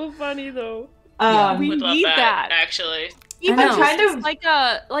be so funny though. We Would love need that. actually. Even know. kind of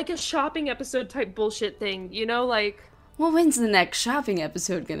like a shopping episode type bullshit thing, you know, like. Well, when's the next shopping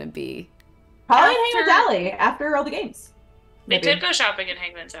episode gonna be? Probably in Hangman's Alley after all the games. They Maybe. could go shopping in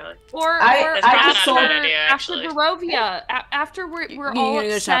Hangman's Alley. Or That's I probably just not a sold- bad idea, after actually. Barovia, after we're You're all gonna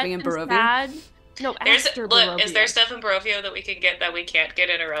go upset shopping in and Barovia? sad. No, after Barovia. Is there stuff in Barovia that we can get that we can't get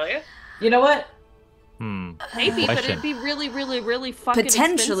in Aurelia? You know what? Maybe, but Question. it'd be really, really, really fucking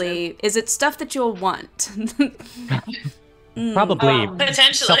Potentially, is it stuff that you'll want? Probably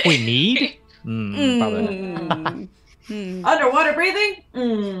Potentially. stuff we need. Probably. Underwater breathing?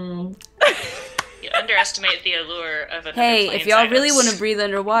 You underestimate the allure of an Hey, under if y'all planes really items. want to breathe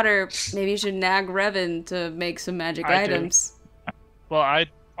underwater, maybe you should nag Revan to make some magic I do. items. Well, I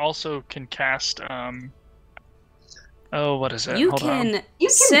also can cast. Oh, what is it? You Hold on. can,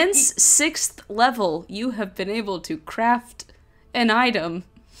 since 6th level, you have been able to craft an item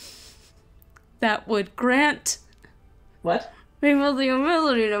that would grant What? people the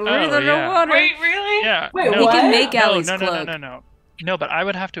ability to breathe yeah. underwater. Wait, really? Yeah. Wait, no, He what? can make no, Allie's no, cloak. no. No, but I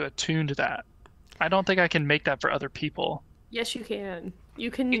would have to attune to that. I don't think I can make that for other people. Yes, you can.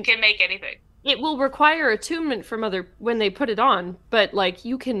 You can. You can make anything. It will require attunement from other when they put it on, but like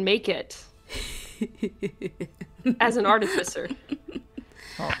you can make it as an artificer.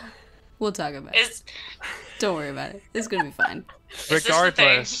 We'll talk about it. Don't worry about it. It's gonna be fine.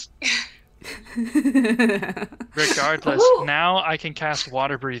 Regardless, now I can cast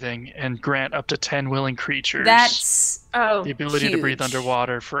water breathing and grant up to 10 willing creatures That's Oh, the ability to breathe huge.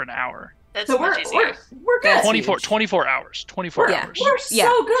 underwater for an hour. That's So much easier. we're good. 24 hours. 24 Yeah. hours. We're Yeah.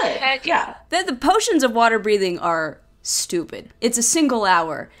 so good. Heck Yeah. the potions of water breathing are stupid. It's a single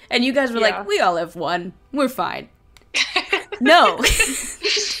hour, and you guys were Yeah. like, "We all have one. We're fine." No,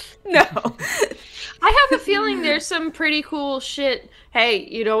 no. I have a feeling there's some pretty cool shit. Hey,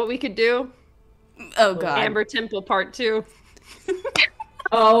 you know what we could do? Oh god. Amber Temple Part 2.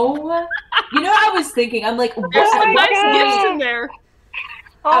 Oh, you know, I was thinking, I'm like, There's some what, nice gifts in there.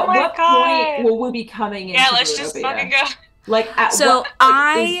 at what point will we be coming in? Yeah, let's just fucking go. Like, at So what,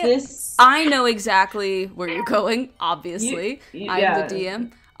 like, is this? I know exactly where you're going. Obviously, I'm yeah. the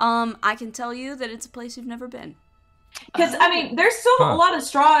DM. I can tell you that it's a place you've never been. Because I mean, there's still Huh. a lot of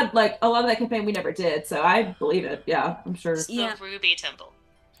Strahd, like a lot of that campaign we never did, so I believe it. Yeah, I'm sure. Yeah. The Ruby Temple.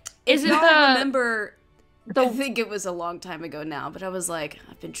 Is If it y'all the remember? I think it was a long time ago now, but I was like,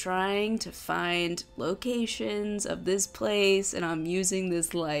 I've been trying to find locations of this place, and I'm using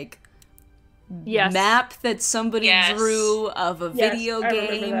this like yes. map that somebody Yes. drew of a Yes, video I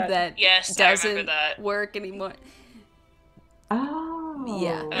remember game that. that Yes, I remember doesn't that. work anymore. Oh.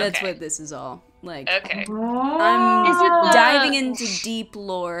 Yeah, that's Okay. what this is all like. Okay. Oh. I'm Is it the- diving into deep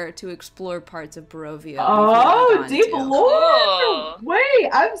lore to explore parts of Barovia. we've Oh, never gone deep to. lore! Wait,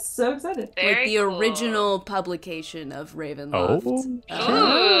 I'm so excited. Like Very the cool. original publication of Ravenloft. Oh.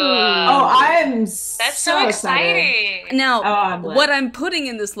 Oh, I'm That's so so excited. exciting. Now, Oh, I'm lit. what I'm putting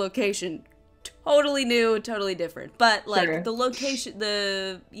in this location, totally new, totally different. But like Sure. the location,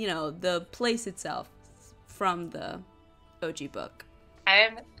 the place itself from the OG book.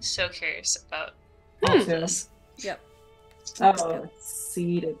 I'm so curious about all Me of too. this. Yep. Oh,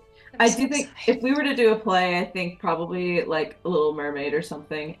 seated. I do think if we were to do a play, I think probably like a Little Mermaid or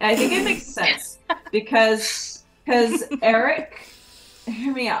something. And I think it makes sense because Eric,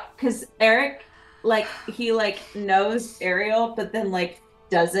 hear me out. Because Eric, like he like knows Ariel, but then like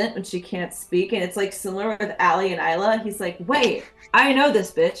doesn't when she can't speak, and it's like similar with Allie and Isla. He's like, wait, I know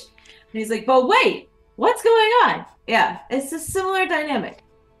this bitch, and he's like, but wait, what's going on? Yeah, it's a similar dynamic.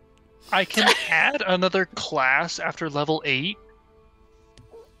 I can add another class after level 8.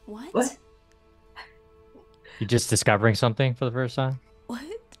 What? You just discovering something for the first time? What?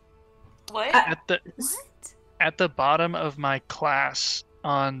 At the bottom of my class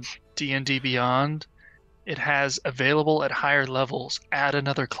on D&D Beyond, it has available at higher levels. Add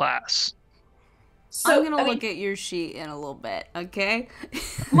another class. So, I'm gonna look at your sheet in a little bit, okay?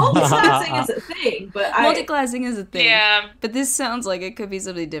 Multi-classing is a thing, but multi-classing is a thing. Yeah. But this sounds like it could be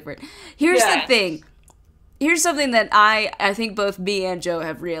something different. Here's the thing. Here's something that I think both me and Joe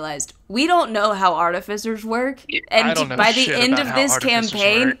have realized. We don't know how artificers work, and by the end of this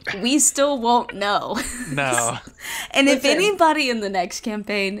campaign, we still won't know. No. And if anybody in the next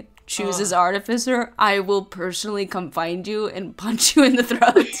campaign chooses artificer, I will personally come find you and punch you in the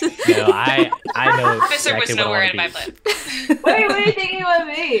throat. No, I know. Artificer was nowhere in my plan. Wait, what are you thinking of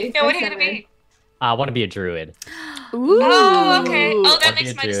me? Yeah, what are you gonna be? I want to be a druid. Ooh. Oh, okay. Oh, that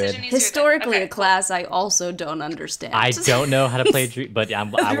makes my decision easier. Historically, a class I also don't understand. I don't know how to play druid, but I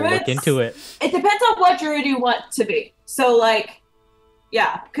will look into it. It depends on what druid you want to be. So, like,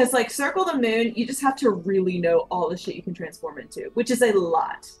 yeah, because, like, Circle the Moon, you just have to really know all the shit you can transform into, which is a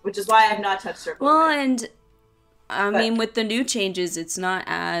lot, which is why I have not touched Circle the Moon. Well, and, I mean, with the new changes, it's not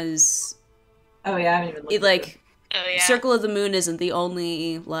as... Oh, yeah, I haven't even looked at it. Circle of the Moon isn't the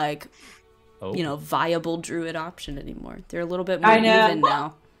only, like... viable druid option anymore. They're a little bit more even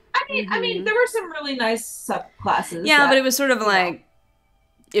now. I mean, there were some really nice subclasses. Yeah, but it was sort of like,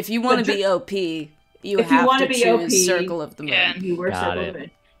 if you want to be OP, you have to choose Circle of the Moon. Yeah. You were Circle of the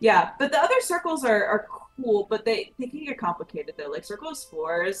Moon. Yeah, but the other circles are cool, but they can get complicated though. Like Circle of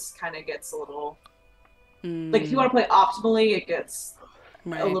Spores kind of gets a little like if you want to play optimally, it gets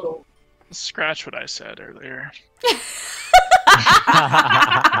a little. Scratch what I said earlier.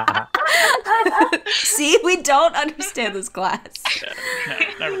 See, we don't understand this class.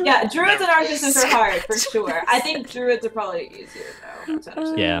 Yeah, druids and artificers are hard for sure. I think druids are probably easier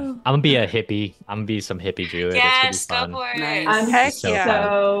though. Yeah, I'm gonna be a hippie. I'm gonna be some hippie druid. Yes, go for it. Nice. I'm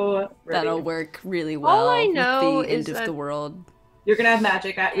so that'll work really well. All I know with the is end of that the world. You're gonna have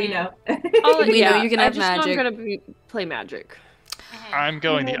magic. We know. We know you're gonna have magic. I'm gonna play magic. I'm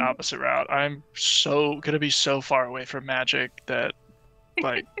going the opposite route. I'm gonna be so far away from magic that,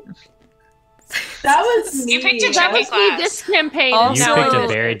 like, that was me. You picked a jumping class. This campaign. You picked a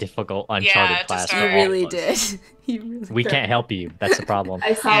very difficult Uncharted class. You really did. We can't help you. That's the problem.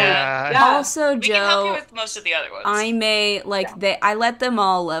 I saw it. Yeah. Also, we Joe, can help you with most of the other ones. I may I let them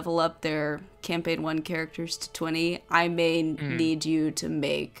all level up their campaign 1 characters to 20. I may need you to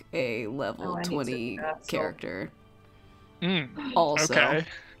make a level 20 character. Also, okay.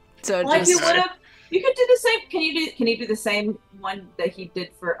 So like just you could do the same. Can you do the same one that he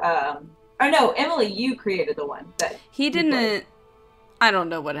did for or no, Emily, you created the one that he didn't. I don't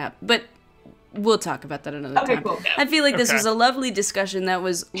know what happened, but we'll talk about that another time. Cool. I feel like this was a lovely discussion that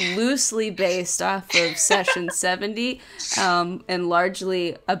was loosely based off of session 70, and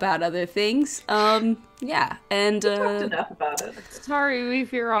largely about other things. Yeah, and we talked enough about it. Sorry, we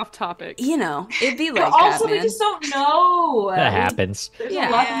veer off topic. You know, it'd be like but also, that, man. we just don't know. That happens. There's a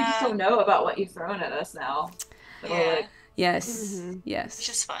lot that we just don't know about what you've thrown at us now. Yeah. Yes, yes. It's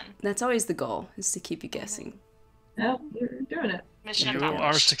just fun. That's always the goal, is to keep you guessing. No, you're doing it. Mission You accomplished.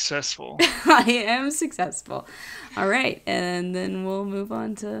 are successful. I am successful. All right, and then we'll move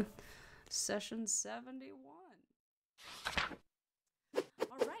on to session 71.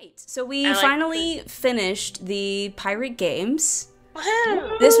 All right, so we finally finished the Pirate Games.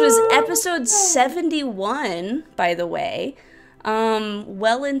 This was episode 71, by the way.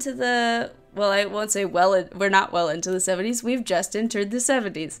 Well into the... Well, I won't say we're not well into the 70s. We've just entered the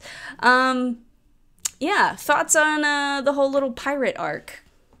 70s. Yeah, thoughts on the whole little pirate arc?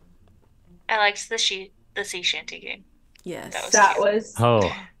 I liked the sea shanty game. Yes. That was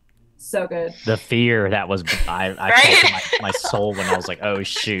so good. The fear that was I felt in my soul when I was like, oh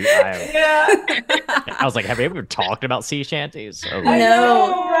shoot. I was like, have we ever talked about sea shanties? I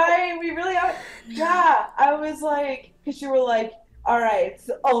know, right? We really are. Yeah, I was like, because you were like, all right, it's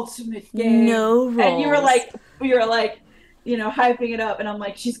the ultimate game. No rules. And you were like, you know, hyping it up, and I'm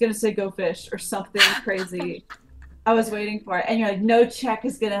like, she's gonna say go fish or something crazy. I was waiting for it, and you're like, no check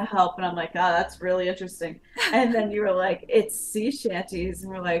is gonna help, and I'm like, oh, that's really interesting. And then you were like, it's sea shanties,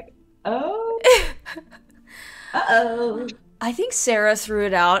 and we're like, Oh. Uh-oh. I think Sarah threw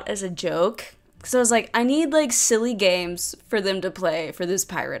it out as a joke. Because I was like, I need, like, silly games for them to play for this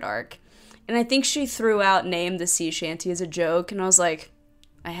pirate arc. And I think she threw out Name the Sea Shanty as a joke. And I was like,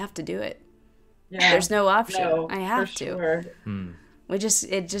 I have to do it. Yeah. There's no option. No, I have to. Sure.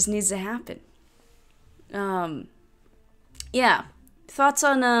 It just needs to happen. Yeah. Thoughts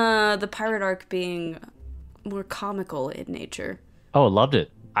on the pirate arc being more comical in nature? Oh, loved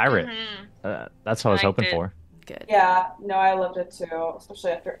it. Pirate. That's what I was hoping for. Good. Yeah, no, I loved it too,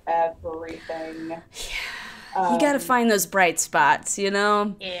 especially after everything. You gotta find those bright spots, you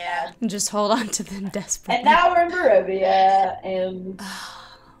know? Yeah. And just hold on to them desperately. And now we're in Barovia, and...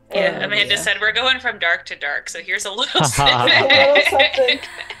 Yeah, Amanda said we're going from dark to dark, so here's a little snippet. A little something.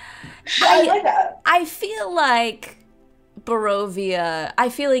 I like that. I feel like Barovia,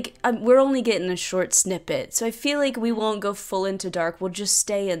 we're only getting a short snippet, so I feel like we won't go full into dark. We'll just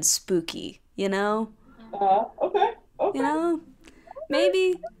stay in spooky, you know? Okay. You know?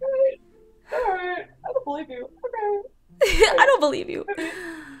 Maybe. Alright. I don't believe you. Okay. I don't believe you.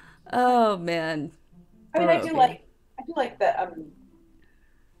 Oh, man. I mean, I do like that,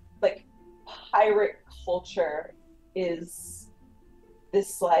 like, pirate culture is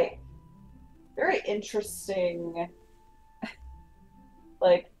this, like, very interesting,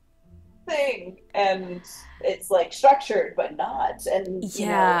 like, thing, and it's, like, structured, but not, and, you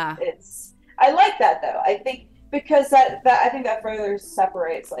know, I like that, though. I think, because I think that further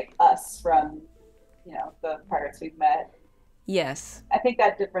separates, like, us from, you know, the pirates we've met. Yes. I think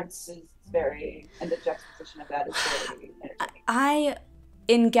that difference is very, and the juxtaposition of that is very entertaining.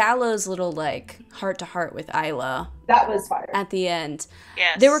 In Gallo's little, like, heart-to-heart with Isla... That was fire. At the end.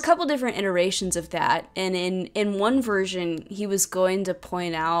 Yes. There were a couple different iterations of that, and in one version, he was going to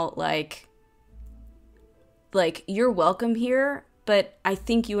point out, like, you're welcome here, but I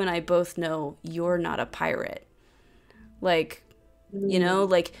think you and I both know you're not a pirate. Like, you know,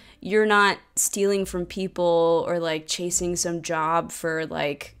 like, you're not stealing from people or, like, chasing some job for,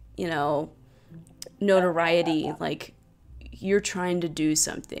 like, you know, notoriety. Like, you're trying to do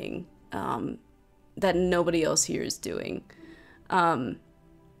something that nobody else here is doing.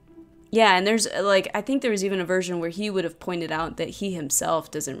 Yeah, and there's, like, I think there was even a version where he would have pointed out that he himself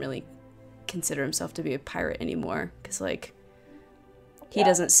doesn't really consider himself to be a pirate anymore. Because, like, he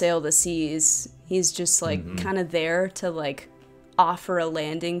doesn't sail the seas. He's just, like, kind of there to, like, offer a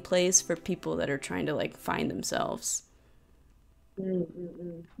landing place for people that are trying to, like, find themselves. No,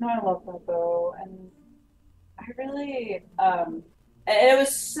 I love that, though. And I really, and it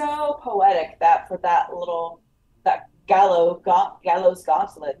was so poetic that for that little, that Gallo's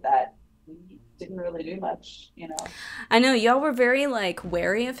gauntlet that we didn't really do much, you know. I know, y'all were very, like,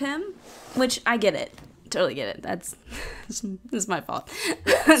 wary of him, which I get it. Totally get it. This is my fault.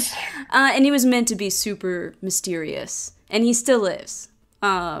 Yes. And he was meant to be super mysterious, and he still is.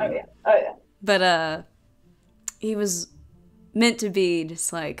 Oh yeah. But he was meant to be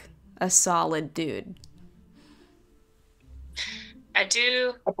just like a solid dude. I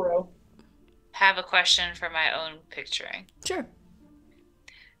do A bro. have a question for my own picturing. Sure.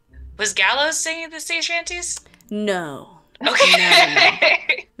 Was Gallows singing the sea shanties? No.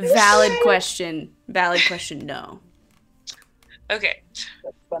 Okay. No. Valid question, no. Okay.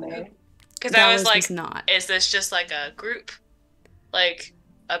 That's funny. Because I was like, is this just like a group? Like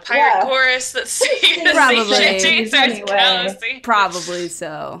a pirate chorus that's singing the sea shanties? Anyway. Probably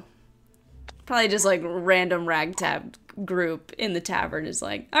so. Probably just like random ragtag group in the tavern is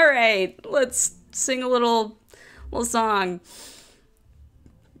like, all right, let's sing a little song.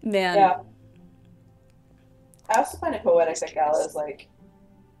 Man. Yeah. I also find it poetic that Gallows, like,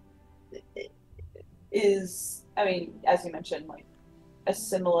 is, I mean, as you mentioned, like, a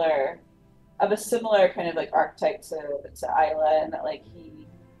similar kind of, like, archetype to Isla, and that, like, he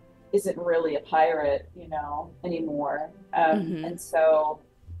isn't really a pirate, you know, anymore. And so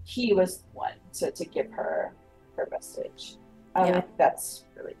he was the one to give her vestige. I think that's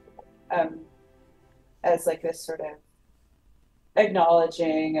really cool. As, like, this sort of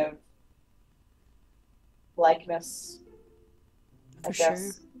acknowledging of likeness, I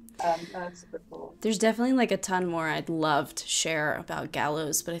guess. That's super cool. There's definitely like a ton more I'd love to share about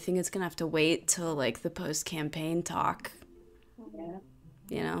Gallows, but I think it's gonna have to wait till like the post-campaign talk. Yeah.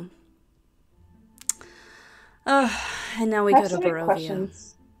 You know. And now we go to Barovia.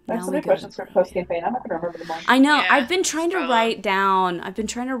 I have so many questions for post-campaign. I'm not gonna remember them all. I know. Yeah, I've been trying to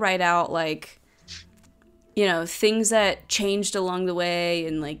write out like, you know, things that changed along the way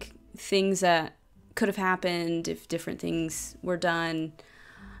and like things that could have happened if different things were done.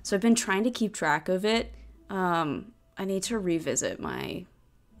 So I've been trying to keep track of it. I need to revisit my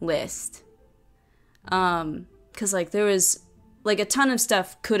list. Because, like, there was, like, a ton of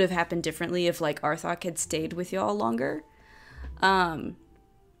stuff could have happened differently if, like, Arthok had stayed with y'all longer.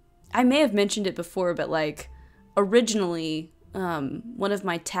 I may have mentioned it before, but, like, originally, one of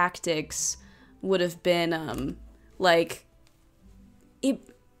my tactics would have been, like,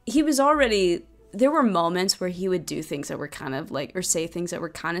 he was already, there were moments where he would do things that were kind of, like, or say things that were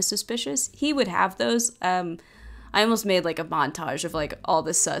kind of suspicious. He would have those. I almost made, like, a montage of, like, all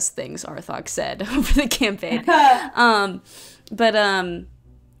the sus things Arthok said over the campaign. But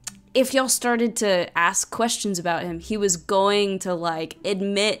if y'all started to ask questions about him, he was going to, like,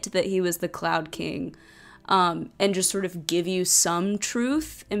 admit that he was the Cloud King, and just sort of give you some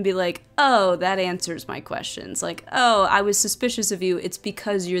truth and be like, oh, that answers my questions. Like, oh, I was suspicious of you. It's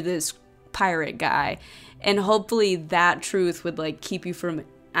because you're this pirate guy. And hopefully that truth would, like, keep you from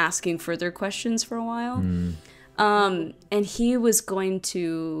asking further questions for a while. And he was going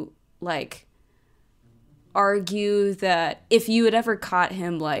to, like, argue that if you had ever caught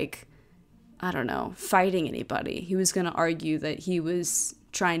him, like, I don't know, fighting anybody, he was going to argue that he was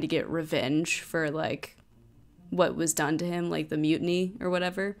trying to get revenge for, like, what was done to him, like the mutiny or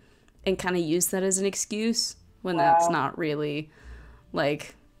whatever, and kind of use that as an excuse when that's not really,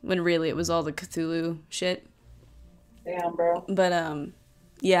 like, when really it was all the Cthulhu shit. Damn, bro. But,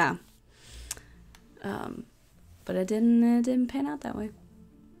 yeah. But it didn't pan out that way.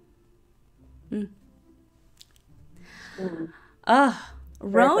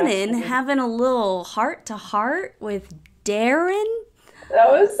 Ronan having a little heart-to-heart with Darren. That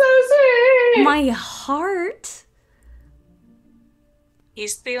was so sweet. My heart.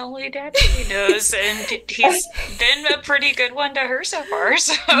 He's the only dad he knows, and he's been a pretty good one to her so far.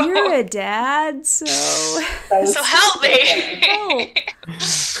 So you're a dad, so help me. Help.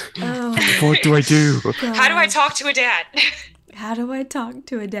 Oh, what do I do? God. How do I talk to a dad? How do I talk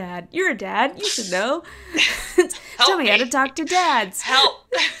to a dad? You're a dad. You should know. Tell me me how to talk to dads.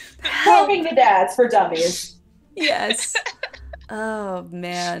 Help. Talking to dads for dummies. Yes. Oh,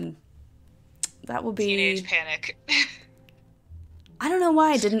 man. That will be... Teenage panic. I don't know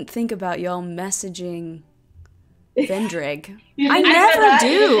why I didn't think about y'all messaging Vendrig. I never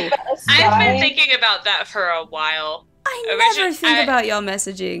do. I've been thinking about that for a while. I never think about y'all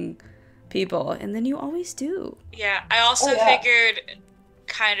messaging people, and then you always do. Yeah, I also figured,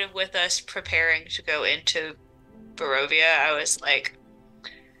 kind of with us preparing to go into Barovia, I was like,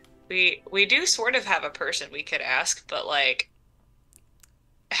 we do sort of have a person we could ask, but, like,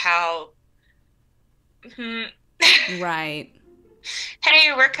 how... Right.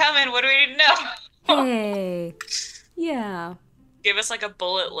 Hey, we're coming. What do we need to know? Hey. Yeah. Give us, like, a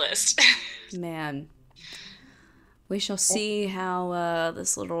bullet list. Man. We shall see how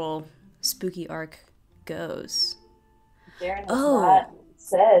this little spooky arc goes. Darren has not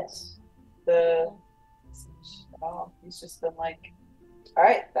said the message at all. He's just been like, all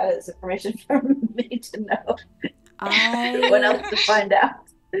right, that is information for me to know. What else to find out?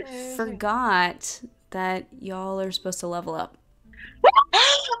 Forgot that y'all are supposed to level up.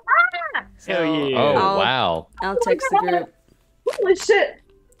 So Hell yeah. Oh, wow. I'll text the group. Holy shit.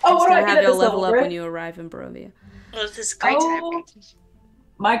 Oh, what do I get at this level up right? when you arrive in Barovia. Well, this is great time.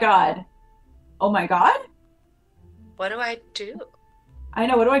 My God. Oh my God? What do I do? I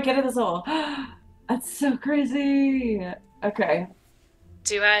know, what do I get at this level? That's so crazy. Okay.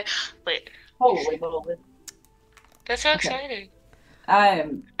 Do I... Wait. Holy moly. That's so exciting.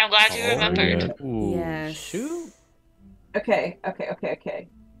 I'm glad you remembered. Ooh, yes. Shoot. Okay. Yeah,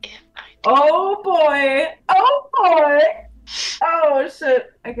 Oh boy! Oh boy! Oh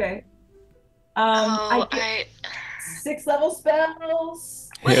shit! Okay. I get 6 level spells.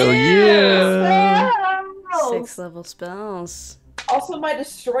 Hell yeah! Spells! 6 level spells. Also, my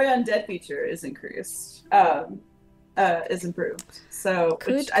destroy undead feature is increased. Is improved. So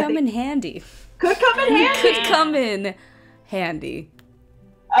Could come in handy. Could come in handy. Could come in handy.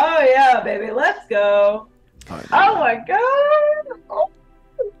 Oh yeah, baby, let's go. Oh my god! Oh.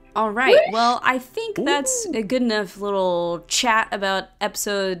 All right. Well, I think that's a good enough little chat about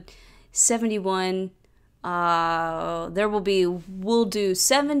episode 71. We'll do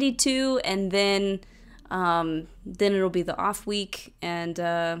 72, and then it'll be the off week, and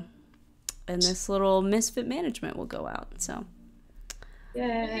this little Misfit management will go out. So,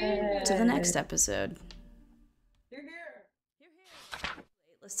 Yay. to the next episode. You're here.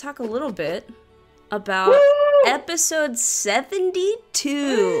 Let's talk a little bit about episode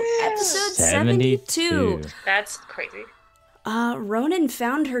 72. Episode 72. That's crazy. Ronan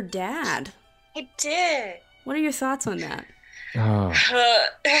found her dad. I did. What are your thoughts on that? Oh.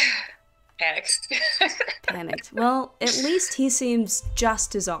 Panicked. Well, at least he seems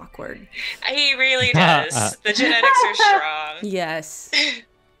just as awkward. He really does. The genetics are strong. Yes.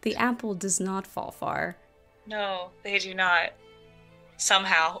 The apple does not fall far. No, they do not.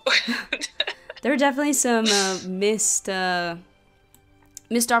 Somehow. There are definitely some missed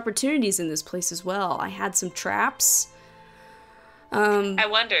opportunities in this place as well. I had some traps. I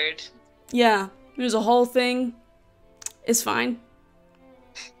wondered. Yeah, there's a whole thing. It's fine.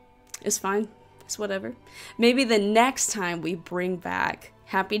 It's fine. It's whatever. Maybe the next time we bring back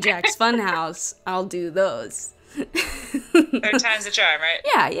Happy Jack's Funhouse, I'll do those. Third time's the charm, right?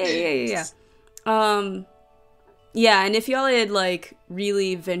 Yeah. Yeah, and if y'all had, like,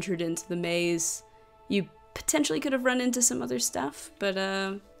 really ventured into the maze, you potentially could have run into some other stuff, but,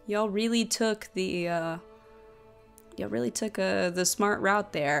 y'all really took the smart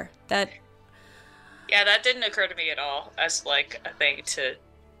route there. Yeah, that didn't occur to me at all as, like, a thing to...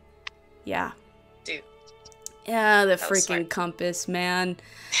 Yeah. Dude. Yeah, the freaking compass, man.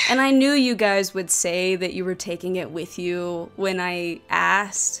 And I knew you guys would say that you were taking it with you when I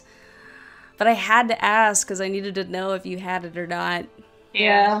asked. But I had to ask because I needed to know if you had it or not.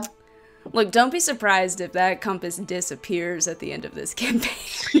 Yeah. Look, don't be surprised if that compass disappears at the end of this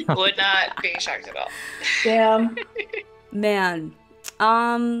campaign. Would not be shocked at all. Damn. Man.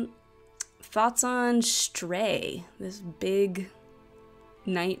 Thoughts on Stray? This big...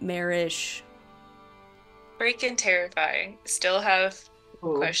 nightmarish. Freaking terrifying. Still have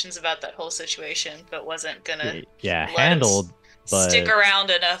questions about that whole situation, but wasn't gonna handled, but stick around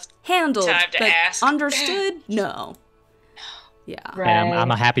enough time to ask. Understood? No. Yeah. Right. And I'm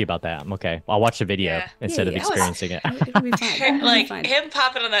happy about that. I'm okay. I'll watch the video instead of experiencing it. It'll be fine. Like him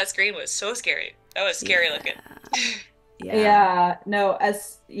popping on that screen was so scary. That was scary looking. Yeah. No,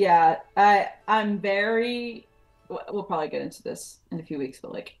 I'm very... We'll probably get into this in a few weeks,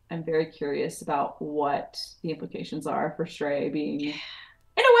 but like I'm very curious about what the implications are for Stray being in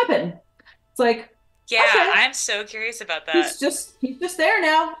a weapon. It's like, yeah, okay, I'm so curious about that. He's just there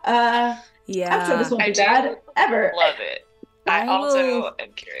now. Yeah, I'm sure this won't be bad ever. Love it. I also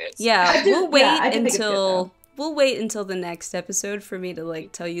am curious. Yeah, we'll wait until the next episode for me to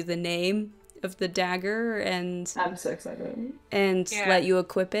like tell you the name of the dagger, and I'm so excited, and let you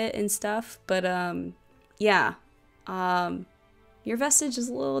equip it and stuff. But your vestige is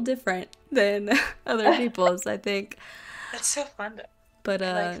a little different than other people's, I think. That's so fun though. But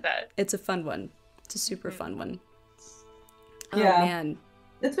I like that. It's a fun one. It's a super fun one. Oh yeah. Man.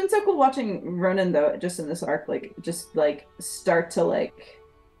 It's been so cool watching Ronan though, just in this arc, like just like start to like,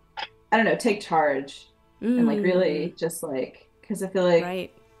 I don't know, take charge and like really just like, because I feel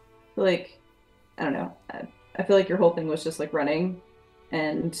like I don't know, I feel like your whole thing was just like running,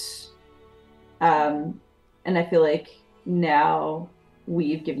 and I feel like now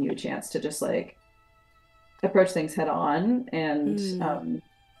we've given you a chance to just like approach things head on and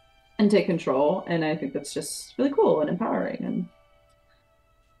take control, and I think that's just really cool and empowering. And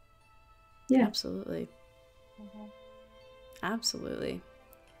yeah, absolutely. Absolutely.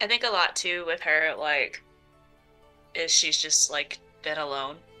 I think a lot too with her, like, is she's just like been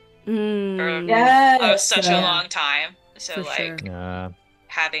alone for such a long time. So for like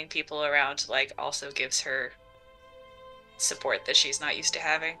having people around like also gives her support that she's not used to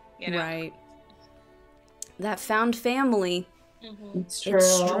having, you know? Right. That found family. It's true.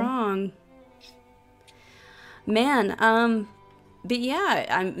 It's strong. Man, but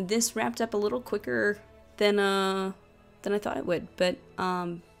yeah, this wrapped up a little quicker than I thought it would, but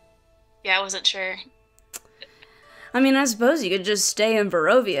yeah, I wasn't sure. I mean, I suppose you could just stay in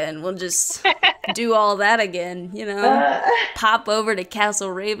Barovia and we'll just do all that again, you know? Pop over to Castle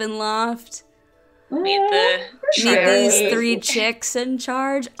Ravenloft. Meet these 3 chicks in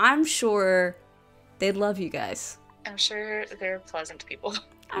charge. I'm sure they'd love you guys. I'm sure they're pleasant people.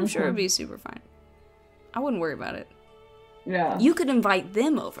 I'm sure it'd be super fine. I wouldn't worry about it. Yeah. You could invite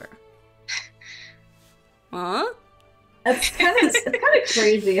them over. Huh? It's kind of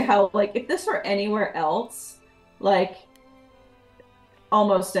crazy how, like, if this were anywhere else, like,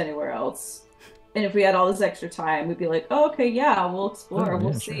 almost anywhere else, and if we had all this extra time, we'd be like, oh, okay, yeah, we'll explore,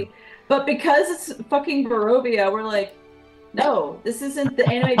 we'll see. Sure. But because it's fucking Barovia, we're like, no, this isn't the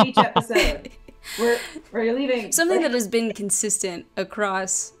Anime Beach episode. We're leaving. Something that has been consistent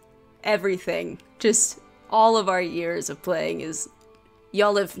across everything, just all of our years of playing, is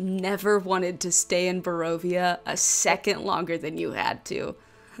y'all have never wanted to stay in Barovia a second longer than you had to.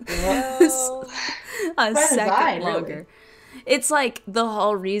 Well, a second longer. Really. It's like the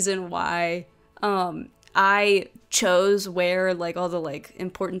whole reason why I chose where, like, all the, like,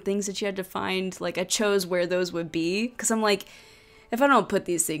 important things that you had to find, like, I chose where those would be, because I'm like, if I don't put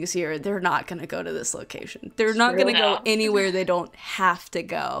these things here, they're not going to go to this location. They're not going to go anywhere they don't have to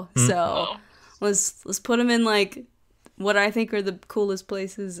go. So let's put them in like what I think are the coolest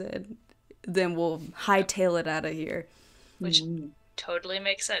places, and then we'll hightail it out of here. Which totally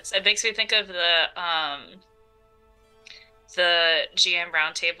makes sense. It makes me think of the GM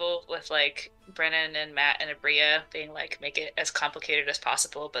roundtable with like Brennan and Matt and Abria being like, make it as complicated as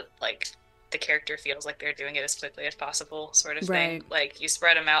possible, but like the character feels like they're doing it as quickly as possible, sort of thing. Like, you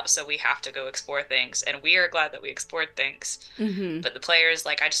spread them out, so we have to go explore things, and we are glad that we explored things. But the players,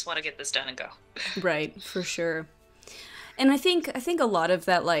 like, I just want to get this done and go. Right, for sure. And I think a lot of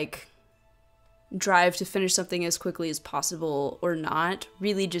that, like, drive to finish something as quickly as possible or not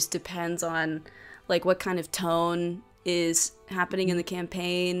really just depends on, like, what kind of tone is happening in the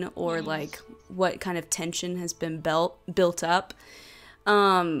campaign, or like what kind of tension has been built up.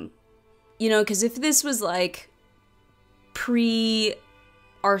 You know, because if this was like pre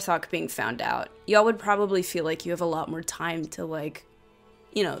Arthok being found out, y'all would probably feel like you have a lot more time to, like,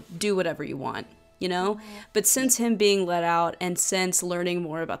 you know, do whatever you want, you know? But since him being let out, and since learning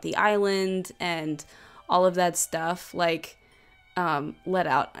more about the island and all of that stuff, like, let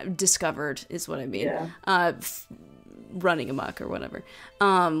out, discovered is what I mean. Running amok or whatever.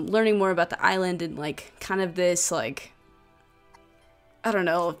 Learning more about the island and, like, kind of this, like, I don't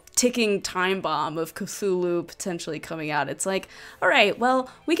know, ticking time bomb of Cthulhu potentially coming out. It's like, all right, well,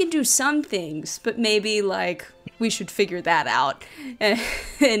 we can do some things, but maybe, like, we should figure that out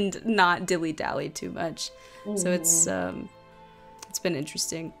and not dilly-dally too much. So it's been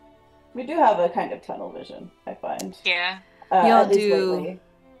interesting. We do have a kind of tunnel vision, I find. Yeah. Y'all do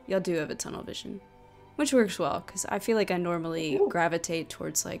have a tunnel vision, which works well, because I feel like I normally gravitate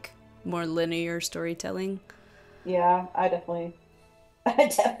towards, like, more linear storytelling. Yeah, I definitely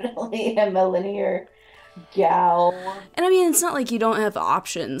am a linear gal. And I mean, it's not like you don't have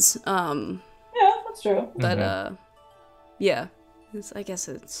options. Yeah, that's true. But yeah, I guess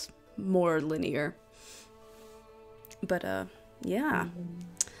it's more linear. But yeah,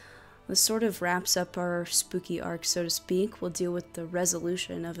 this sort of wraps up our spooky arc, so to speak. We'll deal with the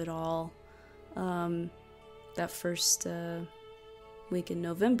resolution of it all that first week in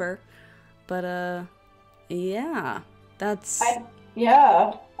November. But yeah, that's...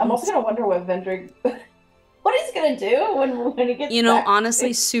 I'm also gonna wonder what Vendrick, what he's gonna do when he gets. You know, back.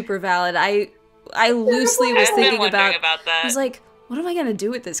 Honestly, super valid. I loosely was thinking about that. I was like, what am I gonna do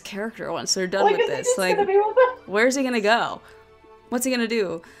with this character once they're done with this? Like, where's he gonna go? What's he gonna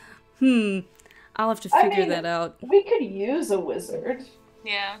do? I'll have to figure that out. We could use a wizard.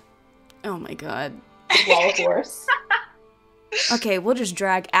 Yeah. Oh my god. Well, of course. Okay, we'll just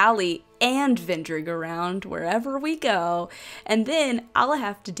drag Allie and Vendrig around wherever we go, and then I'll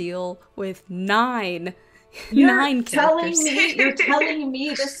have to deal with nine characters. You're telling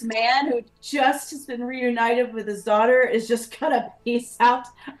me this man who just has been reunited with his daughter is just gonna peace out?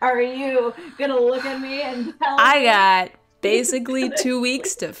 Are you gonna look at me and tell me? I got basically 2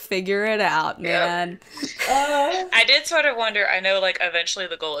 weeks to figure it out, man. I did sort of wonder, I know, like, eventually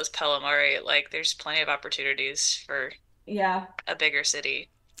the goal is Pelamari. Like, there's plenty of opportunities for a bigger city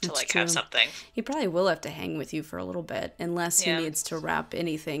to That's like true. Have something. He probably will have to hang with you for a little bit, unless he needs to wrap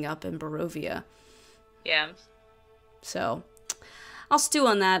anything up in Barovia. Yeah. So I'll stew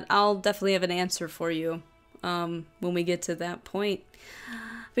on that. I'll definitely have an answer for you when we get to that point.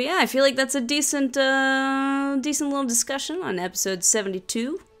 But yeah, I feel like that's a decent little discussion on episode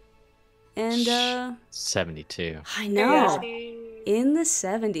 72. And 72. I know. In the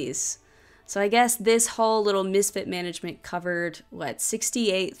 70s. So I guess this whole little Misfit management covered,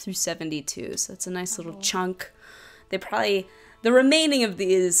 68 through 72. So it's a nice little chunk. The remaining of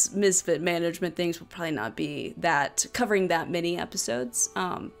these Misfit management things will probably not be covering that many episodes.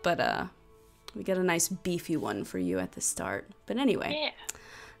 But we got a nice beefy one for you at the start. But anyway,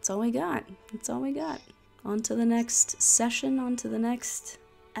 that's all we got. That's all we got. On to the next session, on to the next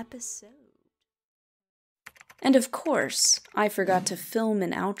episode. And of course, I forgot to film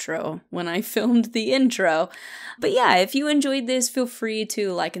an outro when I filmed the intro. But yeah, if you enjoyed this, feel free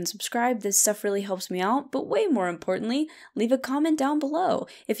to like and subscribe. This stuff really helps me out. But way more importantly, leave a comment down below.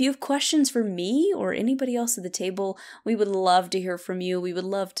 If you have questions for me or anybody else at the table, we would love to hear from you. We would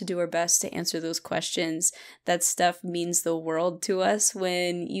love to do our best to answer those questions. That stuff means the world to us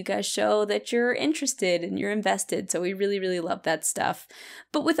when you guys show that you're interested and you're invested. So we really, really love that stuff.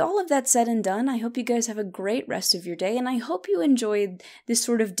 But with all of that said and done, I hope you guys have a great rest of your day, and I hope you enjoyed this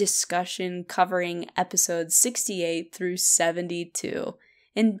sort of discussion covering episodes 68 through 72.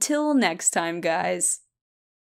 Until next time, guys.